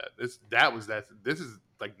the upset. This is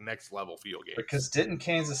like next level field game. Because didn't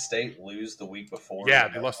Kansas State lose the week before? Yeah,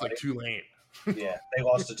 they lost like Tulane. Yeah, they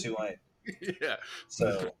lost to Tulane. Yeah.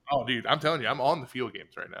 So, oh, dude, I'm telling you, I'm on the field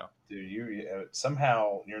games right now. dude, you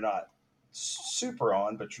somehow you're not super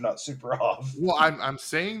on, but you're not super off. Well, I'm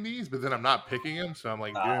saying these, but then I'm not picking them, so I'm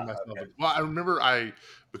like doing myself. Okay. Well, I remember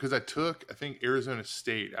because I think Arizona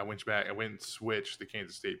State. I went and switched the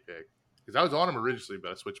Kansas State pick because I was on them originally,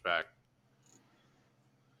 but I switched back.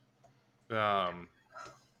 I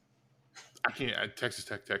can't. Texas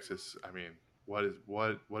Tech, Texas. I mean, what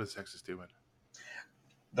is Texas doing?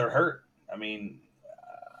 They're hurt. I mean,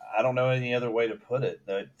 I don't know any other way to put it.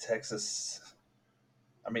 Texas.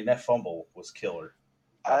 I mean, that fumble was killer.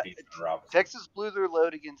 Texas blew their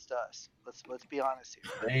load against us. Let's be honest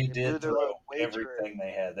here. They did throw everything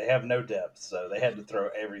they had. They have no depth, so they had to throw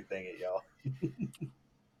everything at y'all.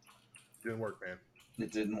 Didn't work, man.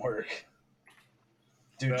 It didn't work.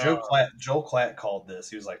 Dude, No. Joel Klatt called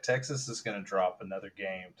this. He was like, Texas is going to drop another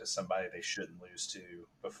game to somebody they shouldn't lose to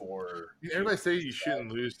before. Everybody say you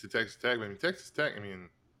shouldn't lose to Texas Tech. I mean, Texas Tech,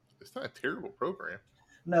 it's not a terrible program.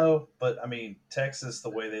 No, but I mean, Texas,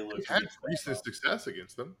 the way they look. They had recent success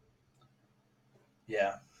against them.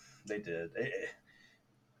 Yeah, they did.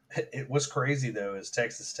 It was crazy, though, is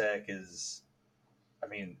Texas Tech is, I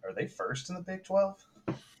mean, are they first in the Big 12?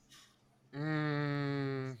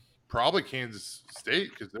 Probably Kansas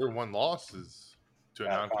State because their one loss is to a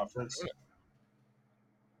non-conference.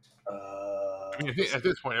 I mean, at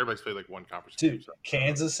this point, everybody's played like one conference. Dude,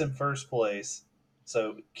 Kansas in first place.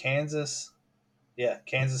 So Kansas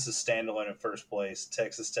is standalone in first place.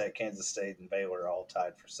 Texas Tech, Kansas State, and Baylor are all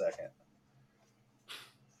tied for second.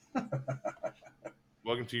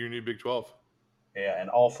 Welcome to your new Big 12. Yeah, and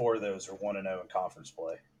all four of those are 1-0 in conference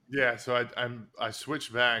play. Yeah, so I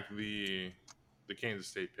switched back the Kansas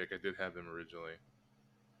State pick. I did have them originally,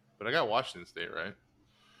 but I got Washington State right.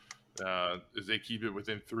 As they keep it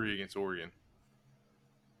within 3 against Oregon.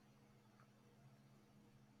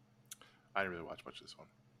 I didn't really watch much of this one.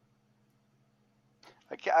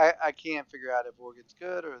 I can't figure out if Oregon's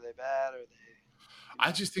good or are they bad or they.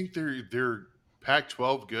 I just think they're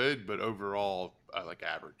Pac-12 good, but overall like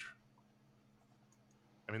average.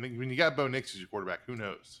 I mean, when you got Bo Nix as your quarterback, who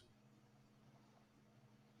knows?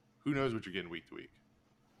 Who knows what you're getting week to week?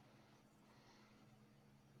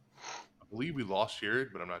 I believe we lost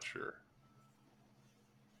Jared, but I'm not sure.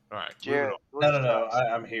 All right, Jared. No.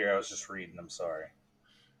 I'm here. I was just reading. I'm sorry.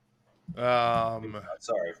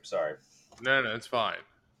 Sorry. No, it's fine.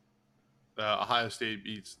 Ohio State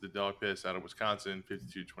beats the dog piss out of Wisconsin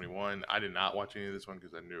 52-21. I did not watch any of this one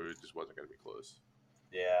because I knew it just wasn't going to be close.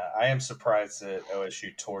 Yeah, I am surprised that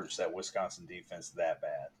OSU torched that Wisconsin defense that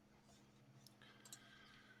bad.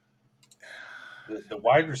 The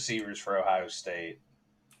wide receivers for Ohio State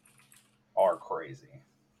are crazy.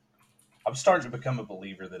 I'm starting to become a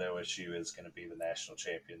believer that OSU is going to be the national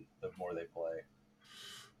champion the more they play.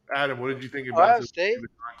 Adam, what did you think about Ohio State? the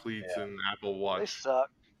cleats and Apple Watch? They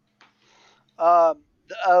suck. Yeah,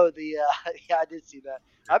 I did see that.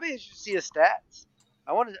 I mean, you should see his stats.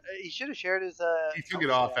 He should have shared his. He took it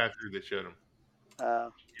off after they showed him.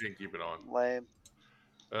 He didn't keep it on. Lame.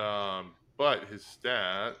 But his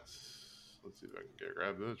stats. Let's see if I can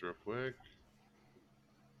grab those real quick.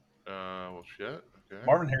 Well, shit. Okay.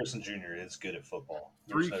 Marvin Harrison Jr. is good at football.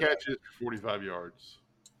 3 catches for 45 yards.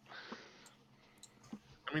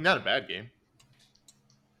 I mean, not a bad game.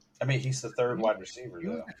 I mean, he's the third wide receiver,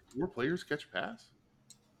 though. 4 players catch a pass?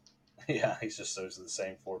 Yeah, he's just those are the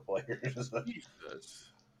same 4 players.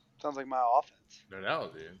 Jesus. Sounds like my offense. No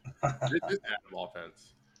doubt, dude. This Adam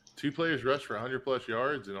offense. 2 players rushed for 100+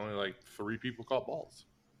 yards, and only like 3 people caught balls.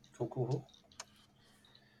 Cool.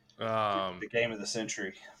 Um, The game of the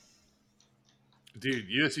century. dude,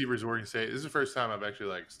 USC versus Oregon State. This is the first time I've actually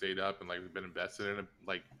like stayed up and like been invested in a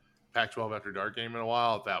like Pac-12 after dark game in a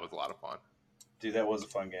while. That was a lot of fun. Dude, that was a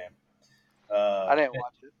fun game. I didn't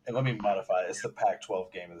watch it. And let me modify it. It's the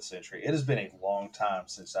Pac-12 game of the century. It has been a long time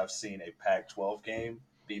since I've seen a Pac-12 game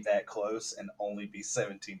be that close and only be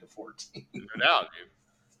 17-14. No doubt,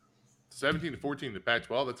 dude. 17-14 in the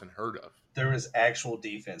Pac-12. That's unheard of. There was actual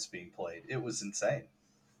defense being played. It was insane.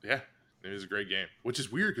 Yeah, it was a great game, which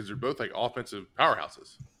is weird because they're both like offensive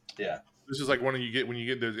powerhouses. Yeah. This is like one of you get when you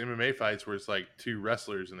get those MMA fights where it's like 2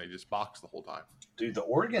 wrestlers and they just box the whole time. Dude, the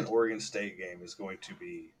Oregon State game is going to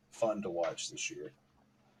be fun to watch this year.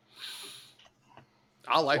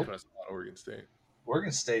 I like when I saw Oregon State.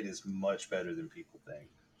 Oregon State is much better than people think.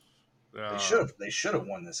 Uh, They should have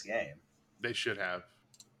won this game. They should have.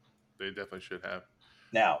 They definitely should have.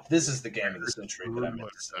 Now, this is the game of the century that I Brutal meant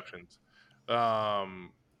to say. interceptions.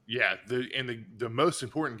 Yeah, the most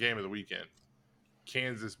important game of the weekend.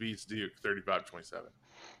 Kansas beats Duke 35-27.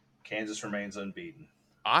 Kansas remains unbeaten.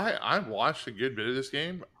 I watched a good bit of this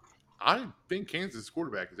game. I think Kansas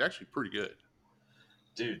quarterback is actually pretty good.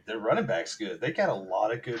 Dude, their running back's good. They got a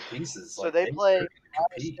lot of good pieces. So they play could Iowa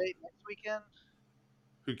compete. State next weekend.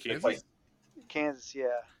 Who, They Kansas? play Kansas, yeah.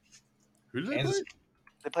 Who do they Kansas. play?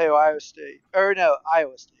 They play Iowa State. Or no,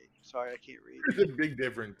 Iowa State. Sorry, I can't read. There's a big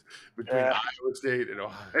difference between Yeah. Iowa State and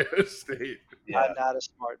Ohio State. Yeah, I'm not a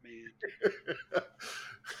smart man.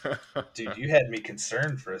 dude, you had me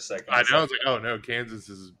concerned for a second. I know. I was like, oh no, Kansas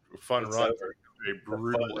is a fun It's run. over. A The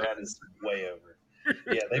brutal. fun run is way over.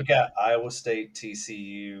 Yeah, they've got Iowa State,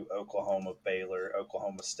 TCU, Oklahoma, Baylor,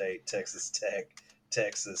 Oklahoma State, Texas Tech,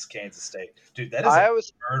 Texas, Kansas State. Dude, that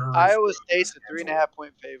is murderous Iowa State's a schedule.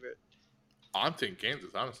 3.5-point favorite. I'm taking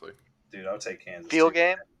Kansas, honestly. Dude, I'll take Kansas. Field too.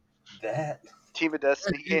 game, That Team of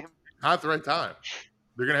Destiny game. Not at the right time.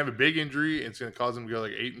 They're gonna have a big injury, and it's gonna cause them to go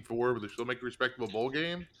like 8-4, but they still make a respectable bowl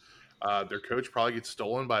game. Their coach probably gets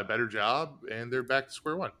stolen by a better job, and they're back to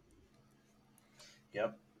square one.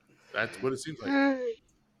 Yep. That's what it seems like.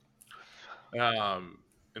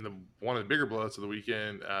 And one of the bigger blowouts of the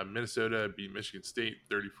weekend, Minnesota beat Michigan State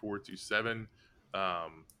 34-7.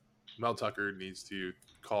 Mel Tucker needs to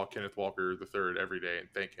call Kenneth Walker III every day and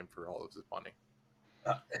thank him for all of his money.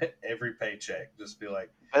 Every paycheck, just be like,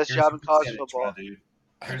 Best "Here's job the in college percentage, football. my dude.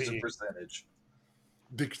 Here's the percentage."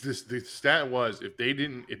 The stat was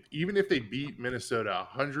even if they beat Minnesota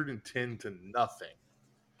 110-0,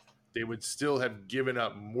 they would still have given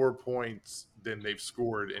up more points than they've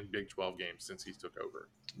scored in Big 12 games since he took over.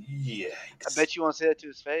 Yeah. I bet you won't say that to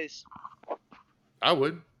his face. I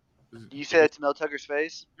would. You say that to Mel Tucker's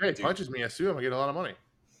face? Hey, he punches me, I sue him, I get a lot of money.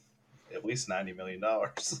 At least $90 million.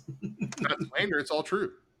 It's not slander, it's all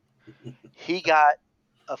true. He got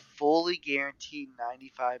a fully guaranteed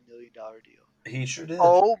 $95 million deal. He sure did.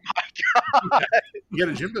 Oh my god! You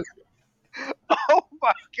got a gym Oh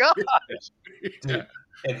my god! Dude,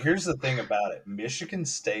 and here's the thing about it: Michigan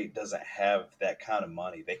State doesn't have that kind of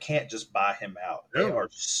money. They can't just buy him out. They No. are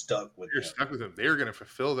stuck with You're him. stuck with him. They're going to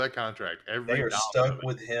fulfill that contract every They are dollar stuck of it.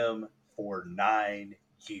 with him for 9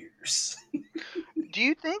 years. Do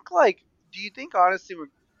you think honestly,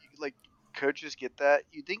 when like coaches get that,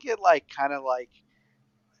 you think it like kind of like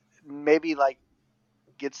maybe like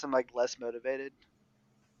gets them like less motivated?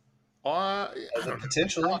 I don't know.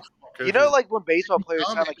 Potentially. You know, like when baseball players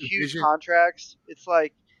Tom have like and huge Vision- contracts, it's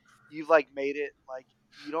like you've like made it like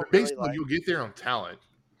you don't really baseball, like. you'll get there on talent.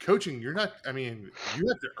 Coaching, you're not. I mean, you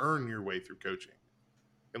have to earn your way through coaching,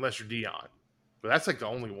 unless you're Dion. But that's like the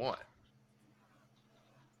only one.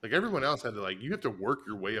 Like everyone else had to you have to work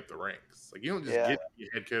your way up the ranks. Like you don't just Yeah. get to be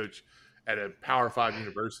a head coach at a Power 5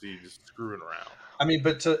 university just screwing around. I mean,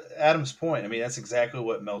 but to Adam's point, I mean, that's exactly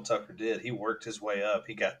what Mel Tucker did. He worked his way up.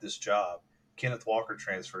 He got this job. Kenneth Walker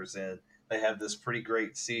transfers in. They have this pretty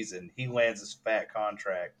great season. He lands his fat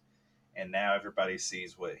contract, and now everybody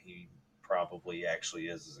sees what he probably actually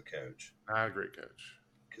is as a coach. Not a great coach.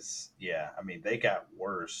 Because, yeah, I mean, they got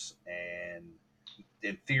worse, and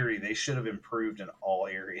in theory, they should have improved in all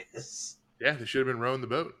areas. Yeah, they should have been rowing the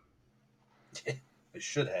boat. They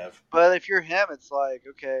should have. But if you're him, it's like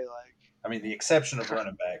okay, like I mean, the exception of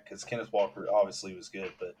running back, because Kenneth Walker obviously was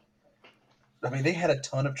good, but I mean, they had a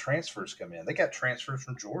ton of transfers come in. They got transfers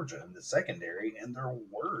from Georgia in the secondary, and they're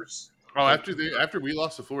worse. Oh, after we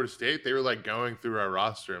lost to Florida State, they were like going through our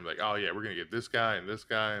roster and like, oh yeah, we're gonna get this guy and this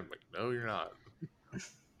guy. I'm like, no, you're not.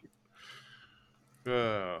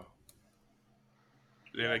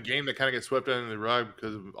 In a game that kind of gets swept under the rug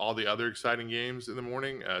because of all the other exciting games in the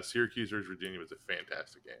morning, Syracuse versus Virginia was a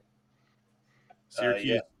fantastic game.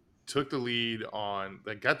 Syracuse took the lead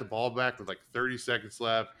they got the ball back with like 30 seconds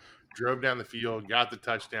left, drove down the field, got the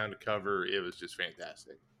touchdown to cover. It was just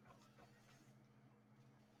fantastic.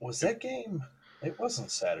 Was that game? It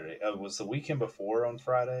wasn't Saturday. Oh, was the weekend before on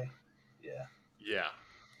Friday? Yeah.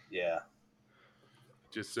 Yeah.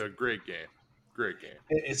 Just a great game. Great game.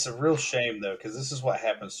 It's a real shame though, because this is what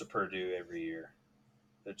happens to Purdue every year.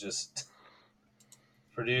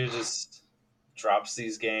 Purdue just drops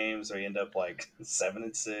these games. They end up like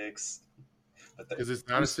 7-6. Because it's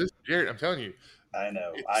not a system, Jared. I'm telling you. I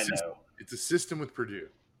know. It's a system with Purdue.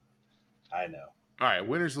 I know. All right,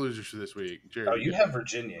 winners losers for this week, Jared. Oh, you have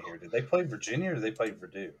Virginia here. Did they play Virginia or did they play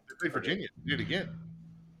Purdue? They played Virginia. Did it again.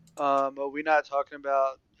 Are we not talking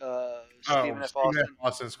about Stephen F. Austin?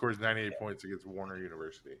 Austin scores 98 points against Warner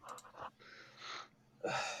University.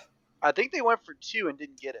 I think they went for 2 and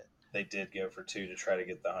didn't get it. They did go for 2 to try to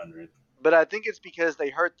get the 100. But I think it's because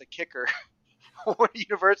they hurt the kicker. Warner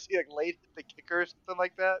University late hit the kicker or something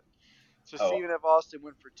like that. So Stephen F. Austin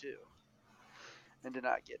went for 2 and did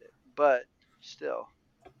not get it. But still.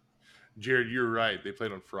 Jared, you're right. They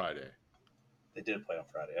played on Friday. They did play on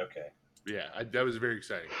Friday. Okay. Yeah, that was very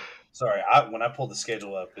exciting. Sorry, when I pulled the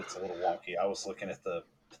schedule up, it's a little wonky. I was looking at the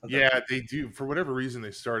yeah, they do. For whatever reason,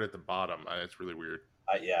 they start at the bottom. That's really weird.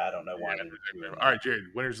 I don't know why. All right, Jared,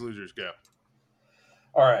 winners, losers, go.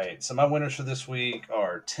 All right, so my winners for this week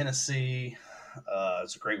are Tennessee.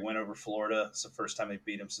 It's a great win over Florida. It's the first time they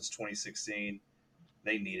beat them since 2016.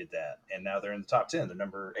 They needed that, and now they're in the top 10. They're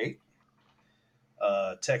number 8.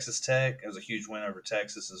 Texas Tech. It was a huge win over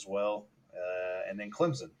Texas as well. And then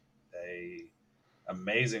Clemson.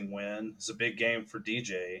 Amazing win. It's a big game for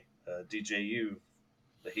DJ. DJU.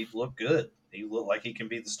 He looked good. He looked like he can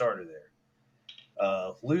be the starter there.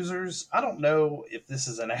 Losers. I don't know if this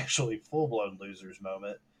is an actually full-blown losers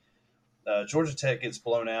moment. Georgia Tech gets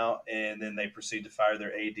blown out, and then they proceed to fire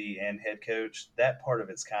their AD and head coach. That part of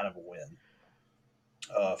it's kind of a win.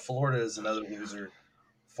 Florida is another loser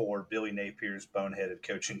for Billy Napier's boneheaded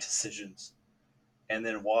coaching decisions. And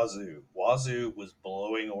then Wazoo. Wazoo was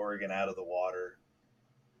blowing Oregon out of the water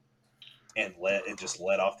and just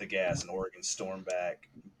let off the gas, and Oregon stormed back.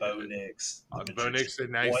 Bo Nix. Bo Nix said,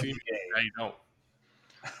 now you see me, now you don't.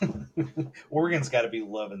 Oregon's got to be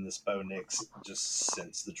loving this Bo Nix just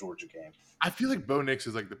since the Georgia game. I feel like Bo Nix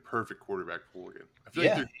is like the perfect quarterback for Oregon. I feel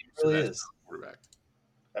like he really is. Quarterback.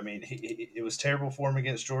 I mean, it was terrible for him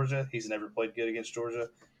against Georgia. He's never played good against Georgia.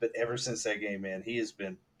 But ever since that game, man, he has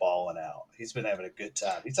been balling out. He's been having a good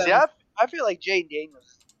time. I feel like Jay Daniels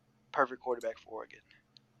is the perfect quarterback for Oregon.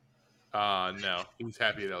 No. He's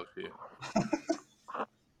happy at LSU.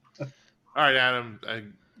 All right, Adam.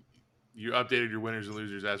 You updated your winners and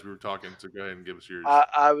losers as we were talking, so go ahead and give us yours.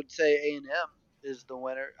 I would say A&M is the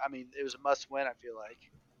winner. I mean, it was a must-win, I feel like.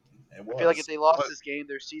 I feel like if they lost this game,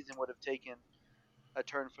 their season would have taken a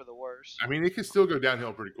turn for the worse. I mean, it could still go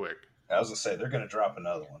downhill pretty quick. I was going to say, they're going to drop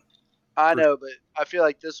another one. I know, but I feel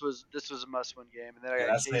like this was a must-win game, and then I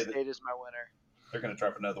got K-State as my winner. They're going to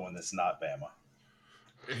drop another one that's not Bama.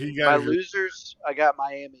 My losers, I got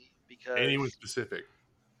Miami because anyone specific.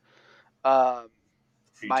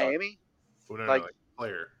 Miami, like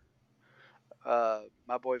player.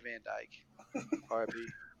 My boy Van Dyke, RIP.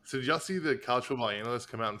 So did y'all see the college football analysts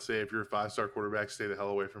come out and say if you're a 5-star quarterback, stay the hell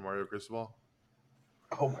away from Mario Cristobal?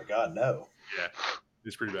 Oh my God, no! Yeah,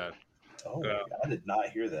 it's pretty bad. Oh, I did not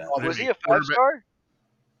hear that. Was he a 5-star?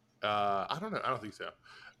 I don't know. I don't think so.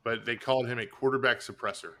 But they called him a quarterback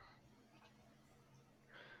suppressor.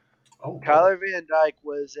 Oh, Kyler Van Dyke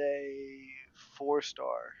was a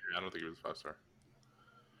 4-star. Yeah, I don't think he was a 5-star.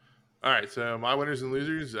 All right, so my winners and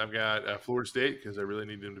losers, I've got Florida State because I really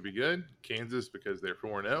need them to be good, Kansas because they're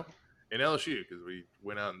 4-0, and LSU because we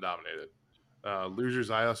went out and dominated. Losers,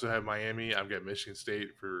 I also have Miami. I've got Michigan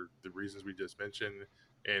State for the reasons we just mentioned,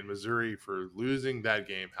 and Missouri for losing that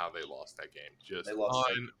game, how they lost that game. Just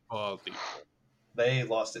unbelievable. They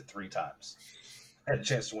lost it 3 times. Had a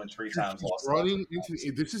chance to win 3 times.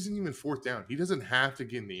 This isn't even 4th down. He doesn't have to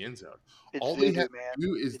get in the end zone. All they have to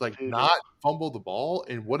do is not fumble the ball.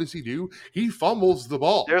 And what does he do? He fumbles the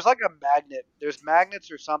ball. There's like a magnet. There's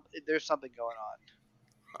magnets or something. There's something going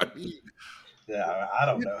on. I mean, yeah, I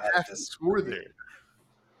don't know how to score there.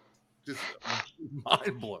 Just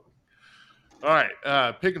mind blowing. All right,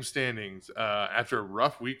 pick'em standings. After a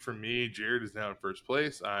rough week for me, Jared is now in first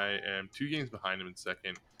place. I am 2 games behind him in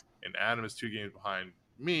second, and Adam is 2 games behind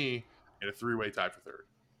me in a 3-way tie for third.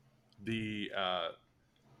 The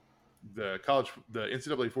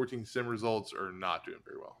NCAA 14 sim results are not doing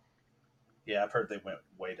very well. Yeah, I've heard they went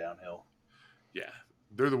way downhill. Yeah,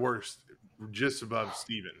 they're the worst, just above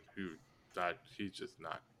Steven, who he's just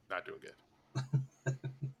not doing good.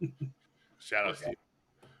 Shout out Okay. Steven.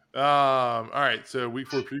 All right, so week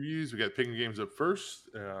 4 previews. We got picking games up first.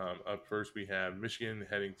 Up first, we have Michigan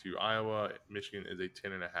heading to Iowa. Michigan is a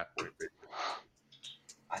 10.5 point favorite.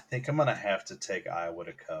 I think I'm gonna have to take Iowa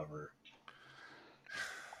to cover.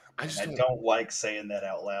 I don't like saying that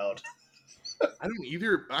out loud. I don't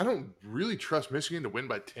either. I don't really trust Michigan to win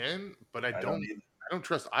by 10, but I don't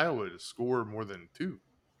trust Iowa to score more than 2.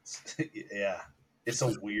 Yeah, it's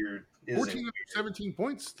a weird. 14 of 17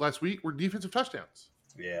 points last week were defensive touchdowns.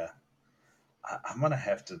 Yeah, I'm gonna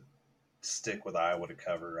have to stick with Iowa to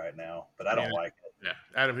cover right now, but I don't like it. Yeah,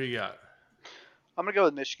 Adam, who you got? I'm gonna go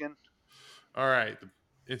with Michigan. All right, the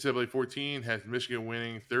NCAA 14 has Michigan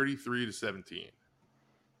winning 33-17.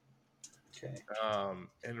 Okay.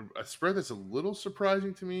 And a spread that's a little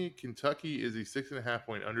surprising to me. Kentucky is a 6.5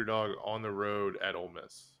 point underdog on the road at Ole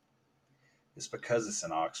Miss. It's because it's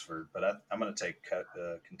in Oxford, but I'm going to take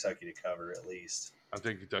Kentucky to cover at least. I'm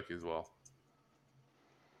taking Kentucky as well.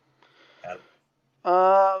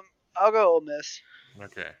 I'll go Ole Miss.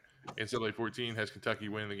 Okay. NCAA 14 has Kentucky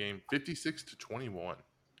winning the game 56-21.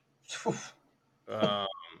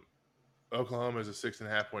 Oklahoma is a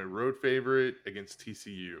 6.5 point road favorite against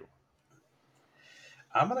TCU.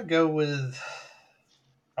 I'm gonna go with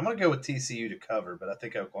TCU to cover, but I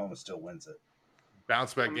think Oklahoma still wins it.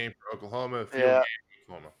 Bounce back game for Oklahoma. Field game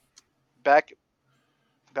Oklahoma.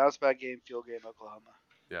 Bounce back game, field game Oklahoma.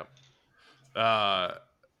 Yep.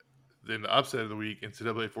 Then the upset of the week,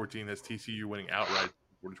 NCAA 14 has TCU winning outright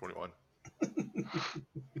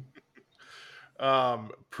 40-21.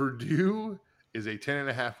 Purdue is a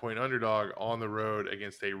 10.5 point underdog on the road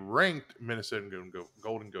against a ranked Minnesota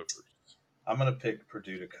Golden Gophers. I'm going to pick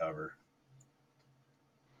Purdue to cover.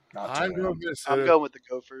 I'm going with the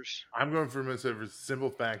Gophers. I'm going for Minnesota for the simple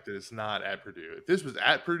fact that it's not at Purdue. If this was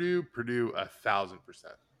at Purdue,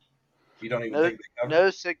 1,000%. You don't even think they cover? No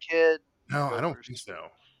sick kid. No, Gophers. I don't think so.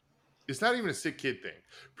 It's not even a sick kid thing.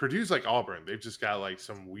 Purdue's like Auburn. They've just got like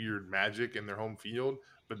some weird magic in their home field,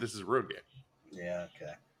 but this is a road game. Yeah,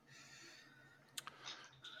 okay.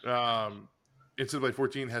 NCAA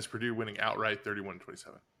 14 has Purdue winning outright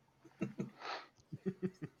 31-27.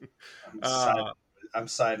 I'm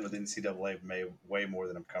siding with NCAA way more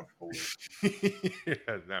than I'm comfortable with.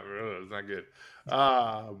 Yeah, not really. It's not good.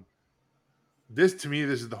 This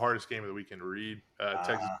is the hardest game of the weekend to read.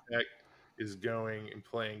 Texas Tech is going and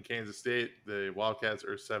playing Kansas State. The Wildcats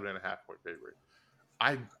are a 7.5 point favorite.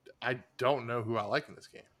 I don't know who I like in this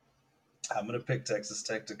game. I'm going to pick Texas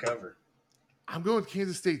Tech to cover. I'm going with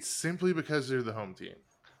Kansas State simply because they're the home team.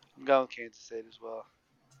 I'm going with Kansas State as well.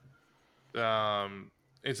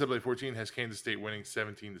 NCAA 14 has Kansas State winning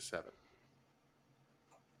 17-7.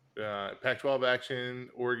 Pac-12 action,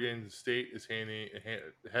 Oregon State is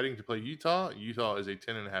heading to play Utah. Utah is a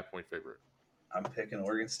 10.5 point favorite. I'm picking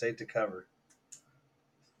Oregon State to cover.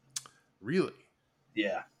 Really?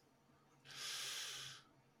 Yeah.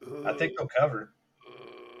 I think they'll cover.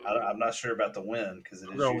 I'm not sure about the win because it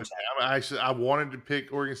is Utah. I wanted to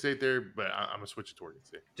pick Oregon State there, but I'm going to switch it to Oregon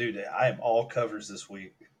State. Dude, I am all covers this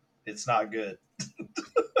week. It's not good.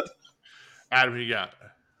 Adam, who you got?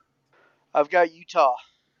 I've got Utah.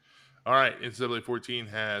 All right. NCAA 14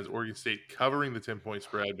 has Oregon State covering the 10-point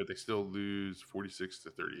spread, but they still lose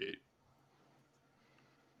 46-38.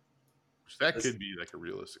 Which that could be like a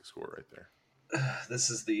realistic score right there. This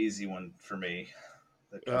is the easy one for me.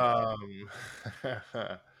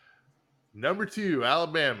 Number 2,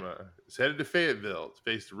 Alabama is headed to Fayetteville to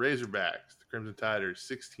face the Razorbacks. The Crimson Tide are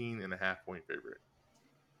 16.5 point favorite.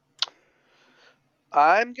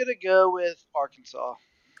 I'm going to go with Arkansas.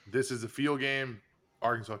 This is a field game.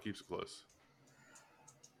 Arkansas keeps it close.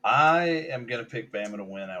 I am going to pick Bama to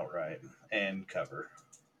win outright and cover.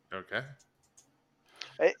 Okay.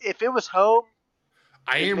 If it was home,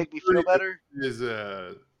 it'd make me feel better. It is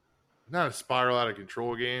not a spiral out of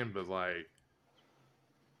control game, but like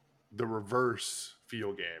the reverse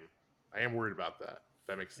field game. I am worried about that. If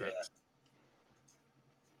that makes sense.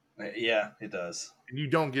 Yeah, it does. And you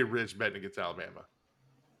don't get rich betting against Alabama.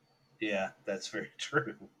 Yeah, that's very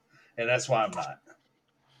true. And that's why I'm not.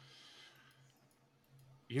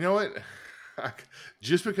 You know what?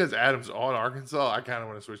 Just because Adam's on Arkansas, I kind of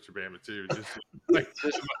want to switch to Bama too. Just like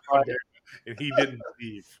and he didn't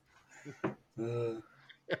leave.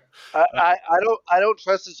 I don't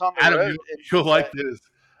trust this on the Adam, road. You'll like this.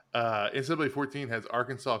 NCAA 14 has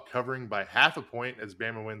Arkansas covering by half a point as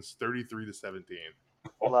Bama wins 33-17.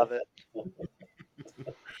 Love it.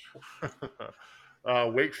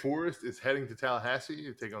 Wake Forest is heading to Tallahassee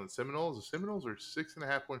to take on the Seminoles. The Seminoles are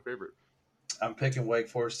 6.5-point favorite. I'm picking Wake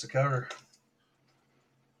Forest to cover.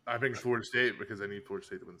 I'm picking Florida State because I need Florida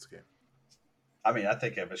State to win this game. I mean, I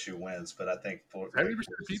think FSU wins, but I think 70%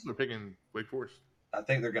 of people are picking Wake Forest. I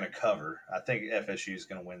think they're going to cover. I think FSU is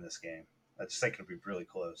going to win this game. I just think it'll be really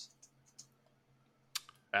close.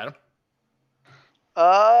 Adam?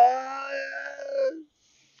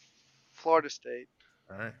 Florida State.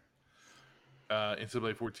 All right.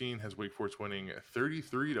 NCAA 14 has Wake Forest winning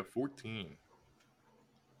 33-14.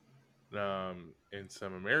 In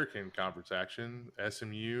some American conference action,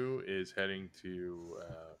 SMU is heading to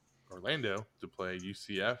Orlando to play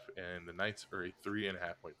UCF, and the Knights are a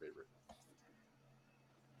 3.5-point favorite.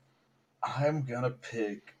 I'm going to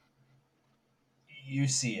pick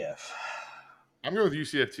UCF. I'm going with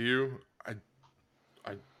UCF too. I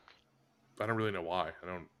don't really know why.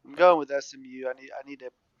 I'm going with SMU. I need to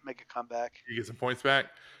make a comeback. You get some points back.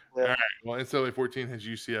 Yeah. All right. Well, NCAA 14 has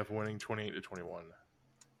UCF winning 28-21.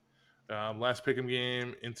 Last pick'em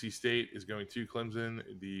game, NC State is going to Clemson.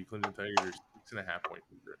 The Clemson Tigers are 6.5-point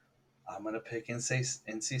favorite. I'm going to pick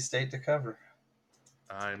NC State to cover.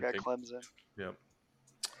 I'm Got taking Clemson. Yep.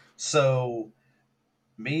 So,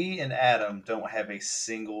 me and Adam don't have a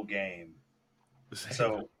single game.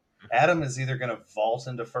 So, Adam is either going to vault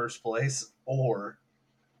into first place or.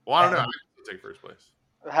 Well, I don't know. I can take first place.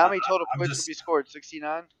 How many total I'm points just- have we scored?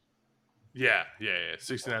 69? Yeah.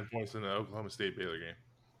 69 points in the Oklahoma State Baylor game.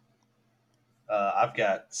 I've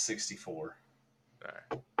got 64. All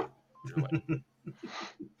right. You're late.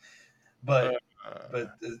 But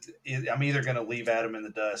I'm either going to leave Adam in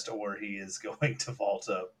the dust or he is going to vault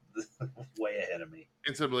up way ahead of me.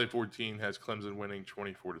 NCAA 14 has Clemson winning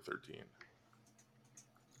 24-13.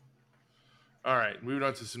 All right, moving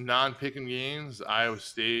on to some non-pick'em games. Iowa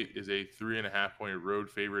State is a 3.5-point road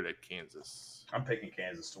favorite at Kansas. I'm picking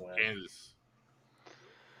Kansas to win. Kansas.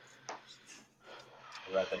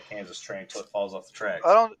 Right, that Kansas train till it falls off the tracks.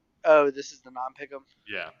 I don't. Oh, this is the non-pick 'em.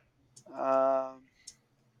 Yeah.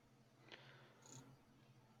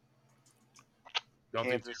 Don't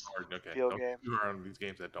think too Kansas hard. Okay. field Don't game. think too hard on these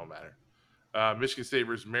games that don't matter. Michigan State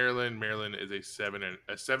versus Maryland. Maryland is a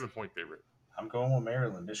 7-point favorite. I'm going with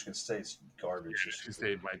Maryland. Michigan State's garbage. Michigan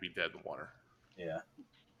State might be dead in the water. Yeah.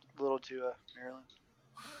 Little to Maryland.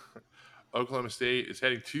 Oklahoma State is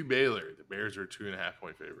heading to Baylor. The Bears are a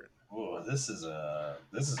 2.5-point favorite. Ooh, this is a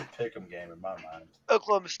pick'em game in my mind.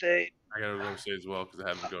 Oklahoma State. I got Oklahoma State as well because I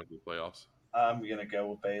have them going to the playoffs. I'm gonna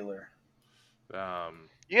go with Baylor.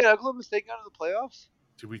 You got Oklahoma State going to the playoffs?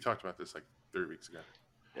 Dude, we talked about this like 3 weeks ago.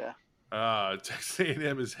 Yeah. Texas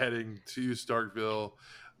A&M is heading to Starkville.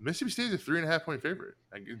 Mississippi State is a 3.5-point favorite,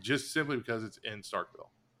 just simply because it's in Starkville.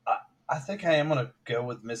 I think I am gonna go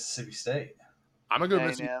with Mississippi State. I'm gonna go A&M.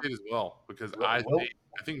 Mississippi State as well because I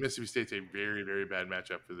think Mississippi State's a very, very bad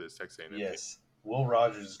matchup for this Texas A&M. Yes, Will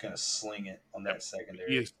Rogers is gonna sling it on that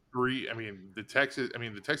secondary. He is three. I mean, the Texas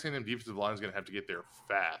A&M defensive line is gonna have to get there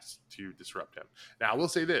fast to disrupt him. Now, I will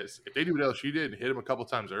say this: if they do what LSU did and hit him a couple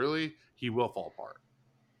times early, he will fall apart.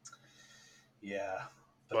 Yeah,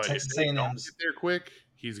 But Texas if they don't A&M's get there quick,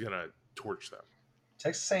 he's gonna torch them.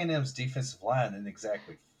 Texas A&M's defensive line isn't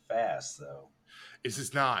exactly fast though. It's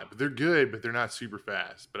just not, but they're good, but they're not super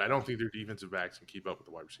fast. But I don't think their defensive backs can keep up with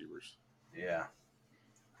the wide receivers. Yeah,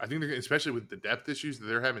 I think they're, especially with the depth issues that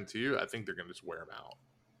they're having too, I think they're going to just wear them out.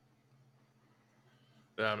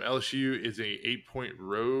 LSU is a 8-point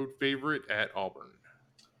road favorite at Auburn.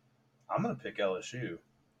 I'm gonna pick LSU.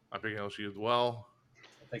 I'm picking LSU as well.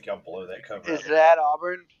 I think y'all blow that cover. Is out. that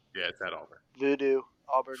Auburn? Yeah, it's at Auburn. Voodoo.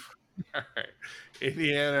 Auburn. All right.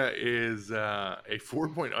 Indiana is a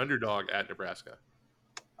 4-point underdog at Nebraska.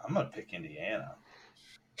 I'm gonna pick Indiana.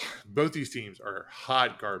 Both these teams are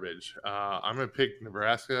hot garbage. I'm going to pick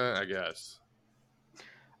Nebraska, I guess.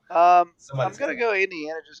 I'm Somebody's gonna gotta- go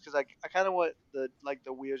Indiana just because I kind of want the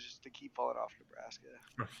wheels just to keep falling off Nebraska.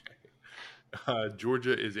 Okay.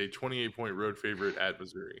 Georgia is a 28-point road favorite at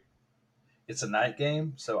Missouri. It's a night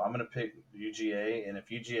game, so I'm gonna pick UGA. And if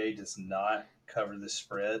UGA does not cover this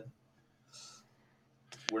spread,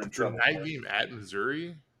 we're in It's a trouble. night game at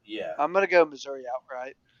Missouri. Yeah, I'm gonna go Missouri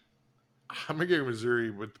outright. I'm gonna go Missouri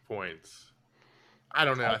with the points. I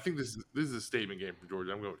don't know. I think this is a statement game for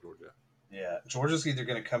Georgia. I'm going with Georgia. yeah. Georgia's either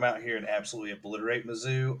gonna come out here and absolutely obliterate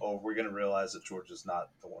Mizzou, or we're gonna realize that Georgia's not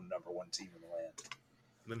the number one team in the land.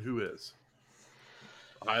 And then who is?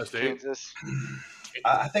 Ohio State. Kansas.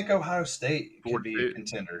 I think Ohio State could Florida be a State.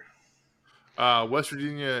 contender. West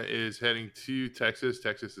Virginia is heading to Texas.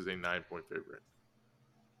 Texas is a 9-point favorite.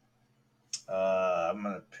 I'm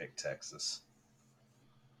gonna pick Texas.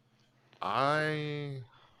 I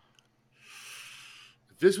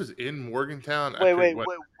this was in Morgantown, Wait.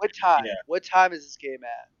 What time? Yeah. What time is this game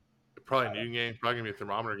at? probably a noon game, probably gonna be a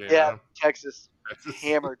thermometer game. Yeah, Adam. Texas. Texas.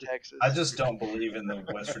 Hammer Texas. I just don't believe in the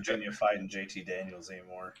West Virginia fighting JT Daniels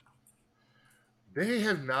anymore. They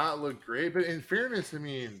have not looked great, but in fairness, I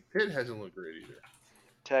mean, Pitt hasn't looked great either.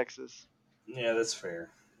 Texas. Yeah, that's fair.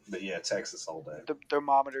 But yeah, Texas all day. The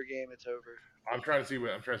thermometer game, it's over. I'm trying to see what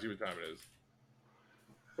time it is.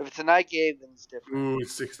 If it's a night game, then it's different. Ooh,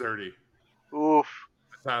 it's 6:30. Oof.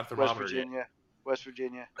 It's not a West thermometer game. Virginia. West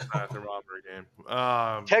Virginia. It's not a thermometer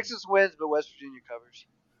game. Texas wins, but West Virginia covers.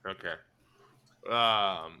 Okay.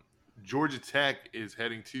 Georgia Tech is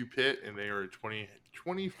heading to Pitt, and they are a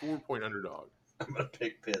 24-point underdog. I'm gonna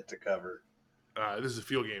pick Pitt to cover. This is a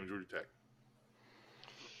field game, Georgia Tech.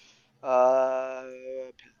 No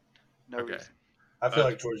Okay. reason. I feel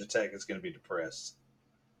like Georgia Tech is going to be depressed.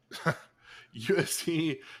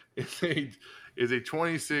 USC is a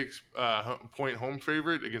 26 point home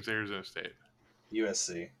favorite against Arizona State.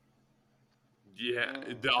 USC. Yeah,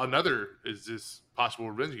 another is this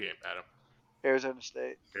possible revenge game, Adam. Arizona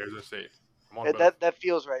State. Arizona State. I'm on both. That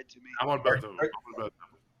feels right to me. I'm on both of them.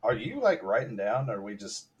 Are you like writing down, or we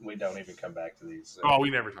don't even come back to these? Oh,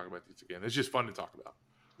 we never talk about these again. It's just fun to talk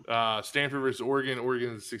about. Stanford versus Oregon.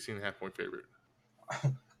 Oregon is a 16.5 point favorite.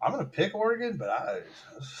 I'm going to pick Oregon, but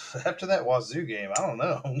after that Wazoo game, I don't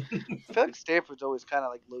know. I feel like Stanford's always kind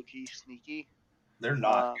of like low key sneaky. They're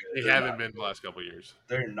not good. They haven't been the last couple of years.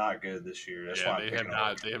 They're not good this year. That's why they have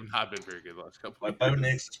not. They have not been very good the last couple. Like of years. Bo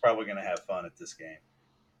Nix is probably going to have fun at this game.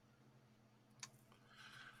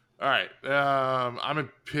 All right, I'm gonna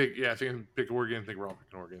pick. Yeah, I think I'm gonna pick Oregon. I think we're all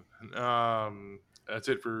picking Oregon. That's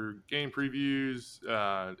it for game previews.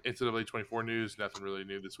 NCAA 24 news. Nothing really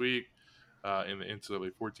new this week. In the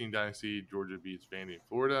NCAA 14 dynasty, Georgia beats Vandy in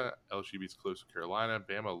Florida. LSU beats close to Carolina.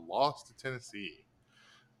 Bama lost to Tennessee.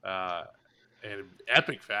 In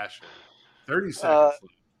epic fashion. 30 seconds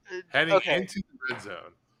left. Heading into the red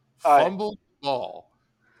zone. Fumbled ball.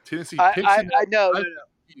 Tennessee picks it up. I know.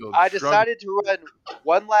 I decided to run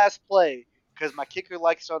one last play because my kicker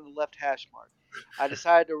likes it on the left hash mark. I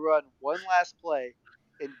decided to run one last play,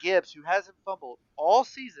 and Gibbs, who hasn't fumbled all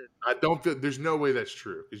season. I don't feel there's no way that's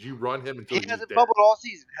true because you run him until he hasn't fumbled all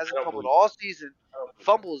season.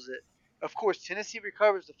 Fumbles it. Of course, Tennessee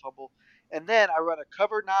recovers the fumble, and then I run a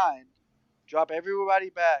cover 9, drop everybody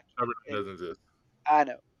back. Cover doesn't exist. I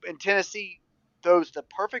know. And Tennessee throws the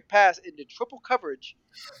perfect pass into triple coverage,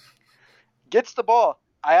 gets the ball.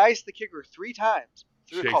 I ice the kicker 3 times.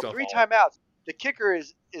 Called 3 timeouts. The kicker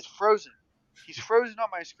is frozen. He's frozen on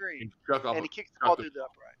my screen, and he kicks the ball through the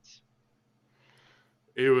uprights.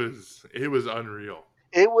 It was unreal.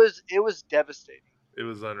 It was devastating. It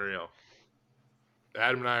was unreal.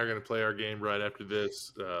 Adam and I are going to play our game right after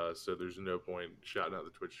this, so there's no point shouting out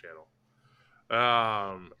the Twitch channel.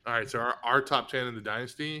 All right, so our top 10 in the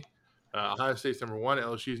dynasty: Ohio State's number 1,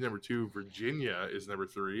 LSU's number 2, Virginia is number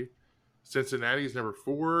 3. Cincinnati's number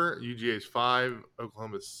 4, UGA's 5,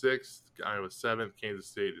 Oklahoma's 6th, Iowa's 7th, Kansas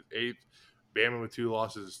State is 8th, Bama with 2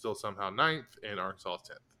 losses is still somehow 9th, and Arkansas is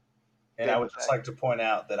 10th. And I would just like to point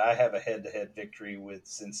out that I have a head-to-head victory with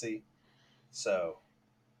Cincy, so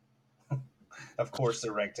of course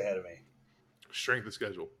they're ranked ahead of me. Strength of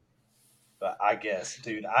schedule. But I guess,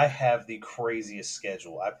 dude, I have the craziest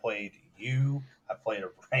schedule. I played a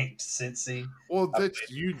ranked Cincy. Well,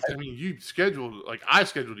 that's you. I mean, you scheduled I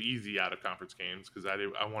scheduled easy out of conference games because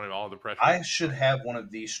I wanted all the pressure. I should have one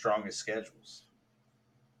of the strongest schedules.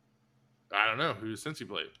 I don't know who Cincy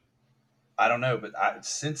played. I don't know, but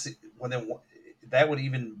Cincy that would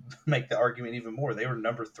even make the argument even more. They were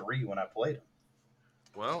number 3 when I played them.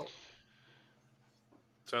 Well,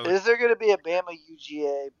 is there going to be a Bama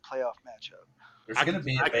UGA playoff matchup? There's going to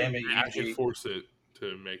be a Bama UGA. I can force it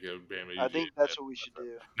to make a Bama UGA. I think that's what we should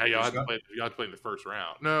do. Now y'all have to play in the first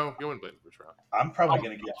round. No, you wouldn't play in the first round. I'm probably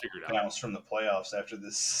going to get bounced from the playoffs after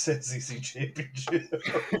this SEC championship.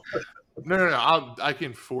 No. I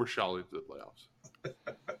can force y'all into the playoffs.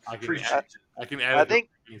 I can add.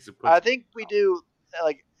 I think we do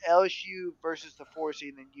like LSU versus the 4 seed,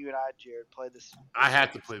 and then you and I, Jared, play this. I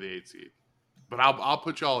have to play the 8 seed, but I'll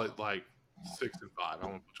put y'all at 6 and 5. I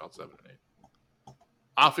won't put y'all 7 and 8.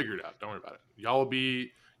 I'll figure it out. Don't worry about it. Y'all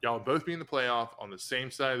will both be in the playoff on the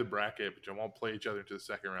same side of the bracket, but you won't play each other into the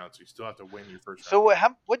second round. So you still have to win your first round. So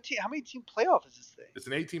how many team playoff is this thing? It's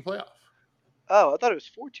an 18 playoff. Oh, I thought it was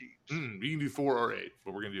 4 teams. You can do 4 or 8,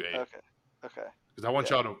 but we're gonna do 8. Okay. Because I want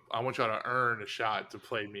y'all to earn a shot to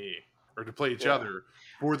play me or to play each other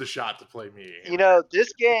for the shot to play me. You know,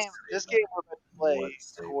 this game we're going to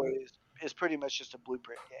play is pretty much just a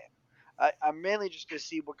blueprint game. I'm mainly just going to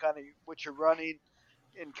see what you're running,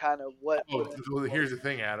 and kind of what. Oh, well, here's the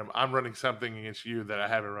thing, Adam. I'm running something against you that I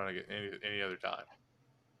haven't run against any other time.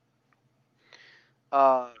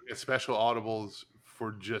 Get special audibles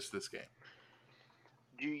for just this game.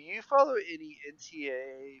 Do you follow any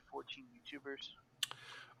NCAA 14 YouTubers?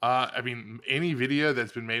 I mean, any video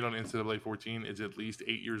that's been made on NCAA 14 is at least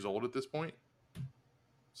 8 years old at this point.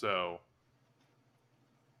 So,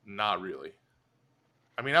 not really.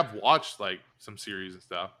 I mean, I've watched like some series and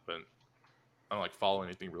stuff, but I don't like follow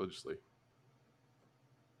anything religiously.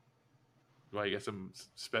 Do I get some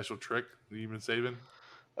special trick that you've been saving?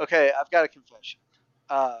 Okay, I've got a confession.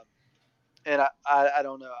 And I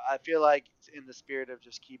don't know. I feel like it's in the spirit of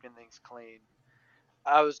just keeping things clean.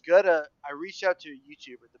 I reached out to a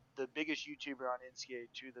YouTuber, the biggest YouTuber on NCAA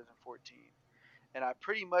 2014, and I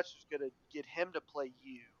pretty much was gonna get him to play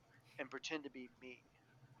you and pretend to be me.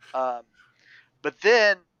 But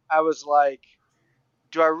then I was like,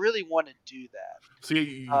 do I really want to do that?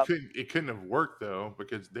 See, it couldn't have worked though,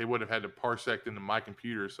 because they would have had to parsec into my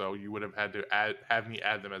computer, so you would have had to have me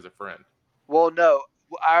add them as a friend. Well, no,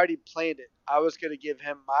 I already planned it. I was going to give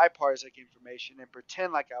him my Parsec information and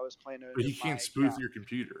pretend like I was playing it. But he can't spoof your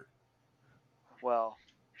computer. Well,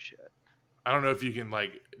 shit. I don't know if you can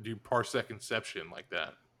like do Parsec inception like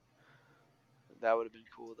that. That would have been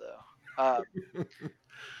cool though.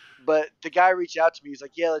 But the guy reached out to me. He's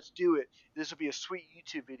like, "Yeah, let's do it. This will be a sweet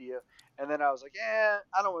YouTube video." And then I was like, I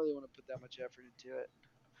don't really want to put that much effort into it."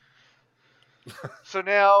 So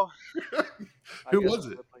now, who was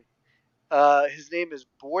it? His name is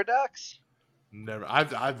Bordox. Never.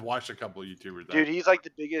 I've watched a couple of YouTubers. Dude, he's like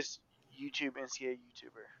the biggest YouTube NCAA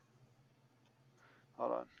YouTuber.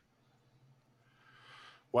 Hold on.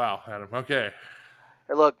 Wow, Adam. Okay.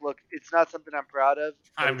 Hey, look. It's not something I'm proud of.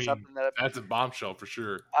 I mean, that's a bombshell for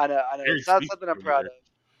sure. I know. It's not something I'm proud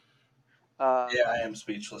of. Yeah, I am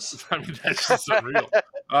speechless. I mean, that's just unreal.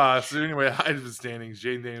 So anyway, height of the standings: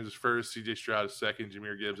 Jaden Daniels is first, CJ Stroud is second,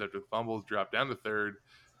 Jahmyr Gibbs after the fumbles dropped down to third,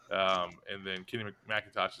 and then Kenny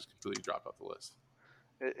McIntosh has completely dropped off the list.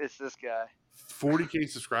 It's this guy. 40K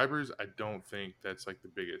subscribers. I don't think that's like the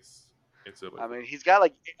biggest. I mean, he's got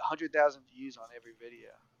like 100,000 views on every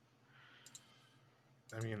video.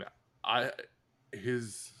 I mean,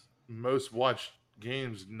 his most watched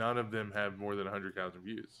games, none of them have more than 100,000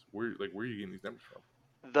 views. Where are you getting these numbers from?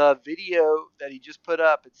 The video that he just put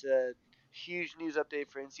up, it said huge news update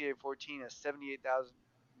for NCAA 14 has 78,000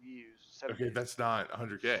 views. Okay, that's not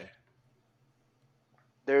 100K.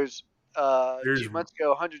 There's 2 months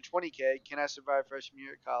ago 120K. Can I survive freshman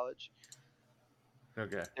year at college?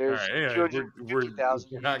 Okay. There's all right. Anyway,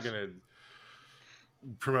 250,000. we're not gonna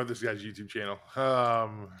promote this guy's YouTube channel.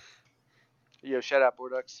 Yo, shout out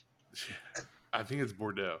Bordeaux. I think it's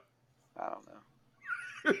Bordeaux. I don't know.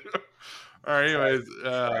 All right. Anyways,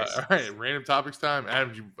 all right. Random topics time. Adam,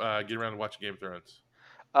 did you get around to watching Game of Thrones?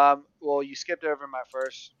 Well, you skipped over my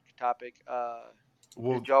first topic.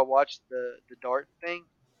 Did y'all watch the dart thing?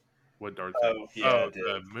 What dart thing? Oh, yeah,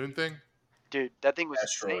 the moon thing. Dude, that thing was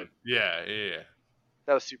Asteroid. Yeah.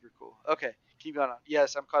 That was super cool. Okay, keep going on.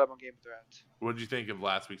 Yes, I'm caught up on Game of Thrones. What did you think of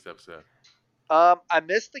last week's episode? I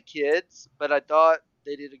missed the kids, but I thought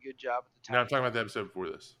they did a good job at the time. No, I'm talking about the episode before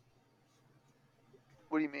this.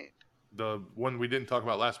 What do you mean? The one we didn't talk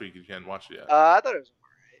about last week. You hadn't watched it yet. I thought it was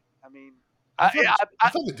alright. I mean, I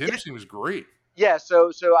thought the dinner scene was great. Yeah,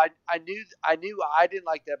 so I knew I didn't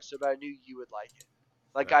like the episode, but I knew you would like it.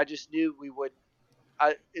 Like, I just knew we would.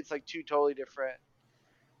 It's like two totally different.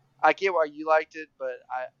 I get why you liked it, but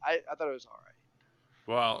I thought it was all right.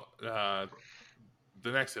 Well,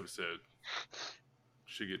 the next episode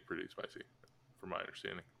should get pretty spicy, from my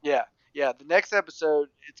understanding. Yeah. The next episode,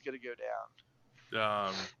 it's gonna go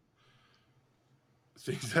down.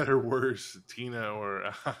 Things that are worse, Tina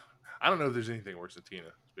or I don't know if there's anything worse than Tina.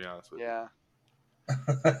 To be honest with you. Yeah.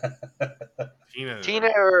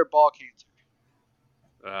 Tina or ball cancer.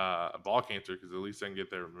 Ball cancer, because at least I can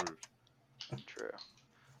get that removed. True.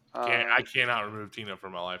 I cannot remove Tina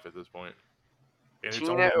from my life at this point. And Tina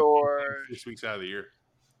it's only or 6 weeks out of the year.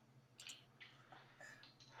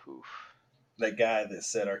 Oof. That guy that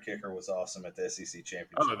said our kicker was awesome at the SEC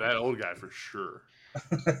championship. Oh, that old guy for sure.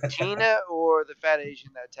 Tina or the fat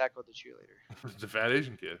Asian that tackled the cheerleader? The fat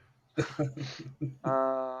Asian kid.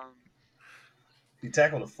 He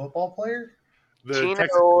tackled a football player? Tina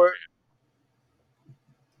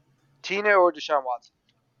or Deshaun Watson?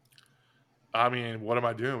 I mean, what am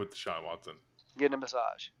I doing with Deshaun Watson? Getting a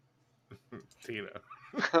massage. Tina.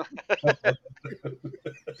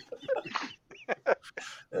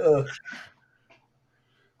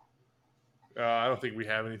 I don't think we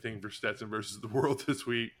have anything for Stetson versus the world this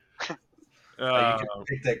week. You could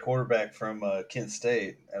pick that quarterback from Kent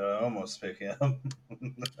State, and I almost pick him.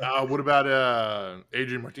 What about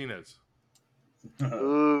Adrian Martinez?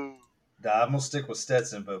 Ooh. I'm gonna stick with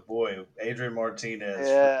Stetson, but boy, Adrian Martinez.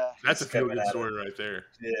 Yeah. That's a feel-good story right there.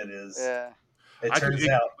 Yeah, it is. Yeah. It turns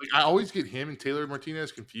out I always get him and Taylor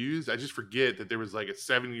Martinez confused. I just forget that there was like a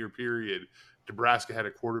 7-year period. Nebraska had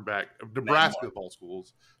a quarterback. Nebraska of all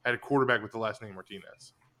schools had a quarterback with the last name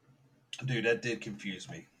Martinez. Dude, that did confuse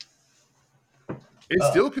me. It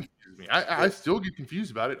still confuses me. I still get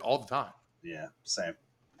confused about it all the time. Yeah, same.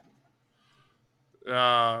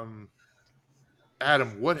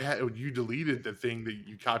 Adam, you deleted the thing that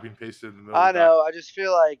you copy and pasted in the middle. I know. I just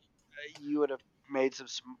feel like you would have made some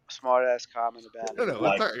smart ass comment about it. No,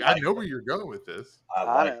 I know where you're going with this.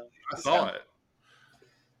 I know. I saw it.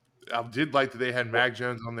 I did like that they had Mac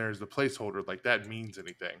Jones on there as the placeholder. Like that means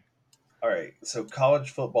anything. All right. So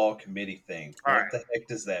college football committee thing. What the heck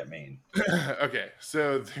does that mean? Okay.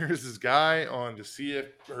 So there's this guy on the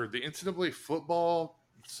the NCAA football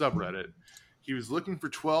subreddit. He was looking for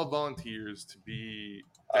 12 volunteers to be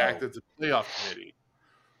act as a playoff committee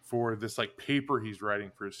for this like paper he's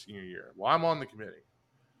writing for his senior year. Well, I'm on the committee.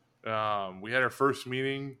 We had our first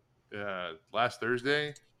meeting last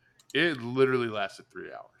Thursday. It literally lasted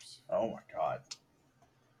 3 hours. Oh my God.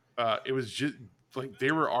 It was just like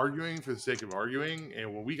they were arguing for the sake of arguing.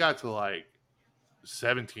 And when we got to like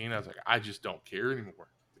 17, I was like, I just don't care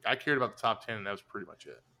anymore. Like, I cared about the top 10 and that was pretty much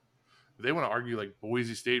it. They want to argue like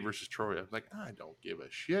Boise State versus Troy. I'm like, I don't give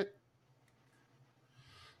a shit.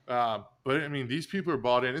 But I mean, these people are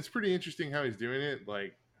bought in. It's pretty interesting how he's doing it.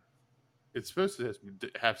 Like, it's supposed to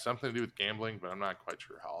have something to do with gambling, but I'm not quite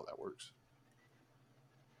sure how all that works.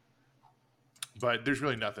 But there's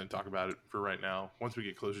really nothing to talk about it for right now. Once we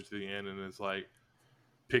get closer to the end and it's like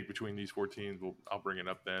pick between these 4 teams, I'll bring it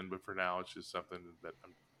up then. But for now, it's just something that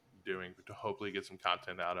I'm doing to hopefully get some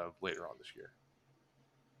content out of later on this year.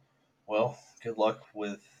 Well, good luck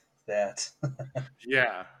with that.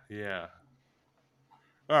 Yeah.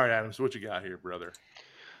 All right, Adam, so what you got here, brother?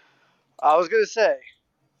 I was going to say,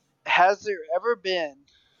 has there ever been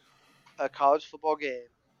a college football game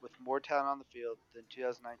with more talent on the field than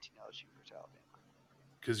 2019 LSU versus Alabama?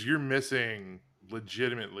 Because you're missing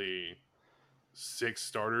legitimately 6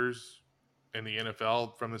 starters in the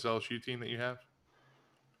NFL from this LSU team that you have.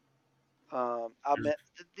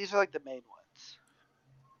 These are like the main ones.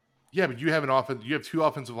 Yeah, but you have You have 2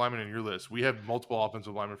 offensive linemen in your list. We have multiple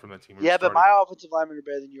offensive linemen from that team. Yeah, but my offensive linemen are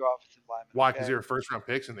better than your offensive linemen. Why? Because they're first-round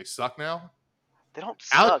picks and they suck now. They don't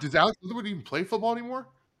suck. Does Alex Leatherwood even play football anymore?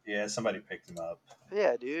 Yeah, somebody picked him up.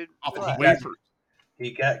 Yeah, dude.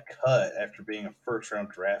 He got cut after being a first-round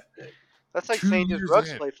draft pick. That's like saying does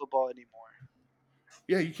Russ play football anymore?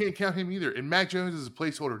 Yeah, you can't count him either. And Mac Jones as a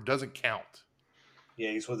placeholder doesn't count.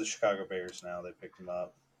 Yeah, he's with the Chicago Bears now. They picked him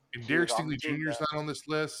up. And Derek Stingley Jr. is not on this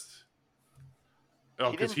list.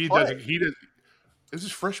 Oh, because he doesn't. This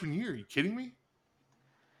is freshman year. Are you kidding me?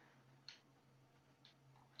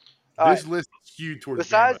 This list is skewed towards.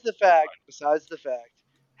 Besides the fact,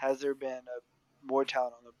 has there been more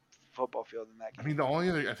talent on the football field than that game? I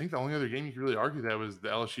mean, I think the only other game you could really argue that was the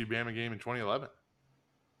LSU Bama game in 2011.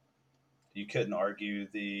 You couldn't argue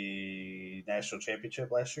the national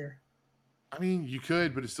championship last year? I mean, you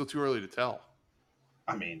could, but it's still too early to tell.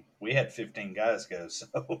 I mean, we had 15 guys go, so.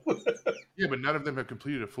 Yeah, but none of them have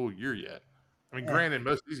completed a full year yet. I mean, granted,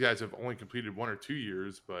 most of these guys have only completed 1 or 2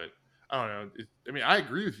 years, but I don't know. I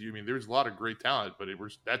agree with you. I mean, there's a lot of great talent, but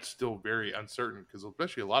that's still very uncertain because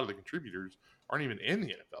especially a lot of the contributors aren't even in the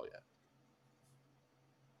NFL yet.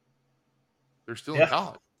 They're still in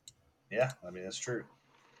college. Yeah, I mean, that's true.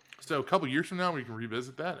 So a couple years from now, we can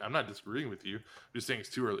revisit that. I'm not disagreeing with you. I'm just saying it's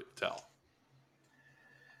too early to tell.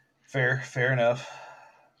 Fair enough.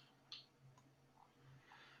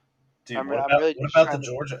 Dude, what about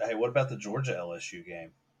the Georgia LSU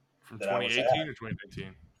game? From 2018 or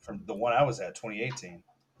 2019? From the one I was at, 2018.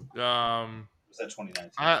 Was that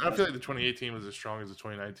 2019? I feel like the 2018 was as strong as the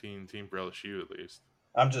 2019 team for LSU, at least.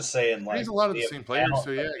 I'm just saying, like, there's a lot of the same players,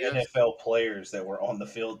 so yeah, NFL players that were on the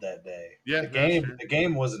field that day. Yeah, the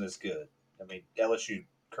game wasn't as good. I mean, LSU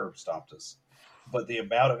curb stomped us, but the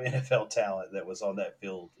amount of NFL talent that was on that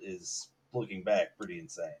field is, looking back, pretty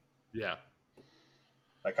insane. Yeah,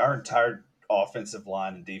 like our entire offensive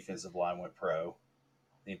line and defensive line went pro.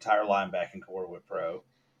 The entire linebacking core went pro.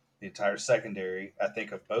 The entire secondary, I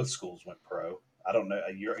think, of both schools went pro. I don't know.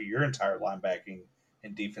 Your entire linebacking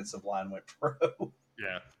and defensive line went pro.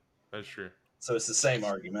 Yeah, that's true. So it's the same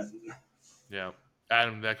argument. Yeah.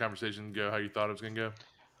 Adam, that conversation go how you thought it was going to go?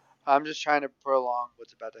 I'm just trying to prolong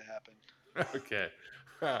what's about to happen. Okay.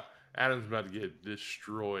 Adam's about to get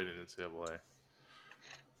destroyed in NCAA.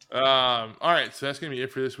 All right, so that's gonna be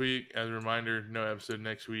it for this week. As a reminder, no episode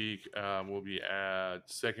next week. We'll be at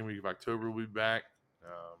second week of October. We'll be back.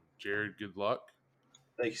 Jared, good luck.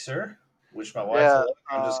 Thank you, sir. Wish my wife Yeah, luck.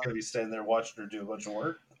 I'm just gonna be standing there watching her do a bunch of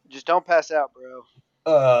work. just don't pass out, bro.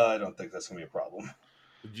 I don't think that's gonna be a problem.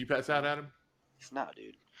 Did you pass out, Adam? No,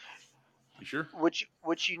 dude. You sure? Which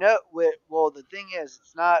you know, well, the thing is,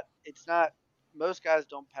 it's not. Most guys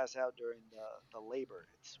don't pass out during the labor.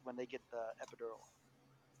 It's when they get the epidural.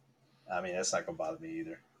 I mean, that's not gonna bother me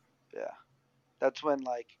either. Yeah, that's when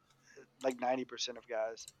like 90% of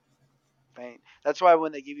guys faint. That's why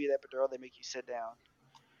when they give you the epidural, they make you sit down.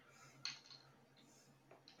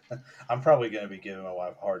 I'm probably gonna be giving my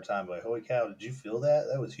wife a hard time. Like, holy cow, did you feel that?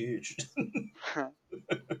 That was huge.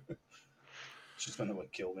 She's gonna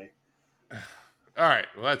kill me. All right.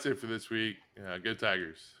 Well, that's it for this week. Go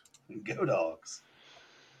Tigers. Go Dogs.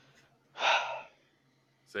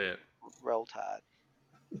 Say it. Roll Tide.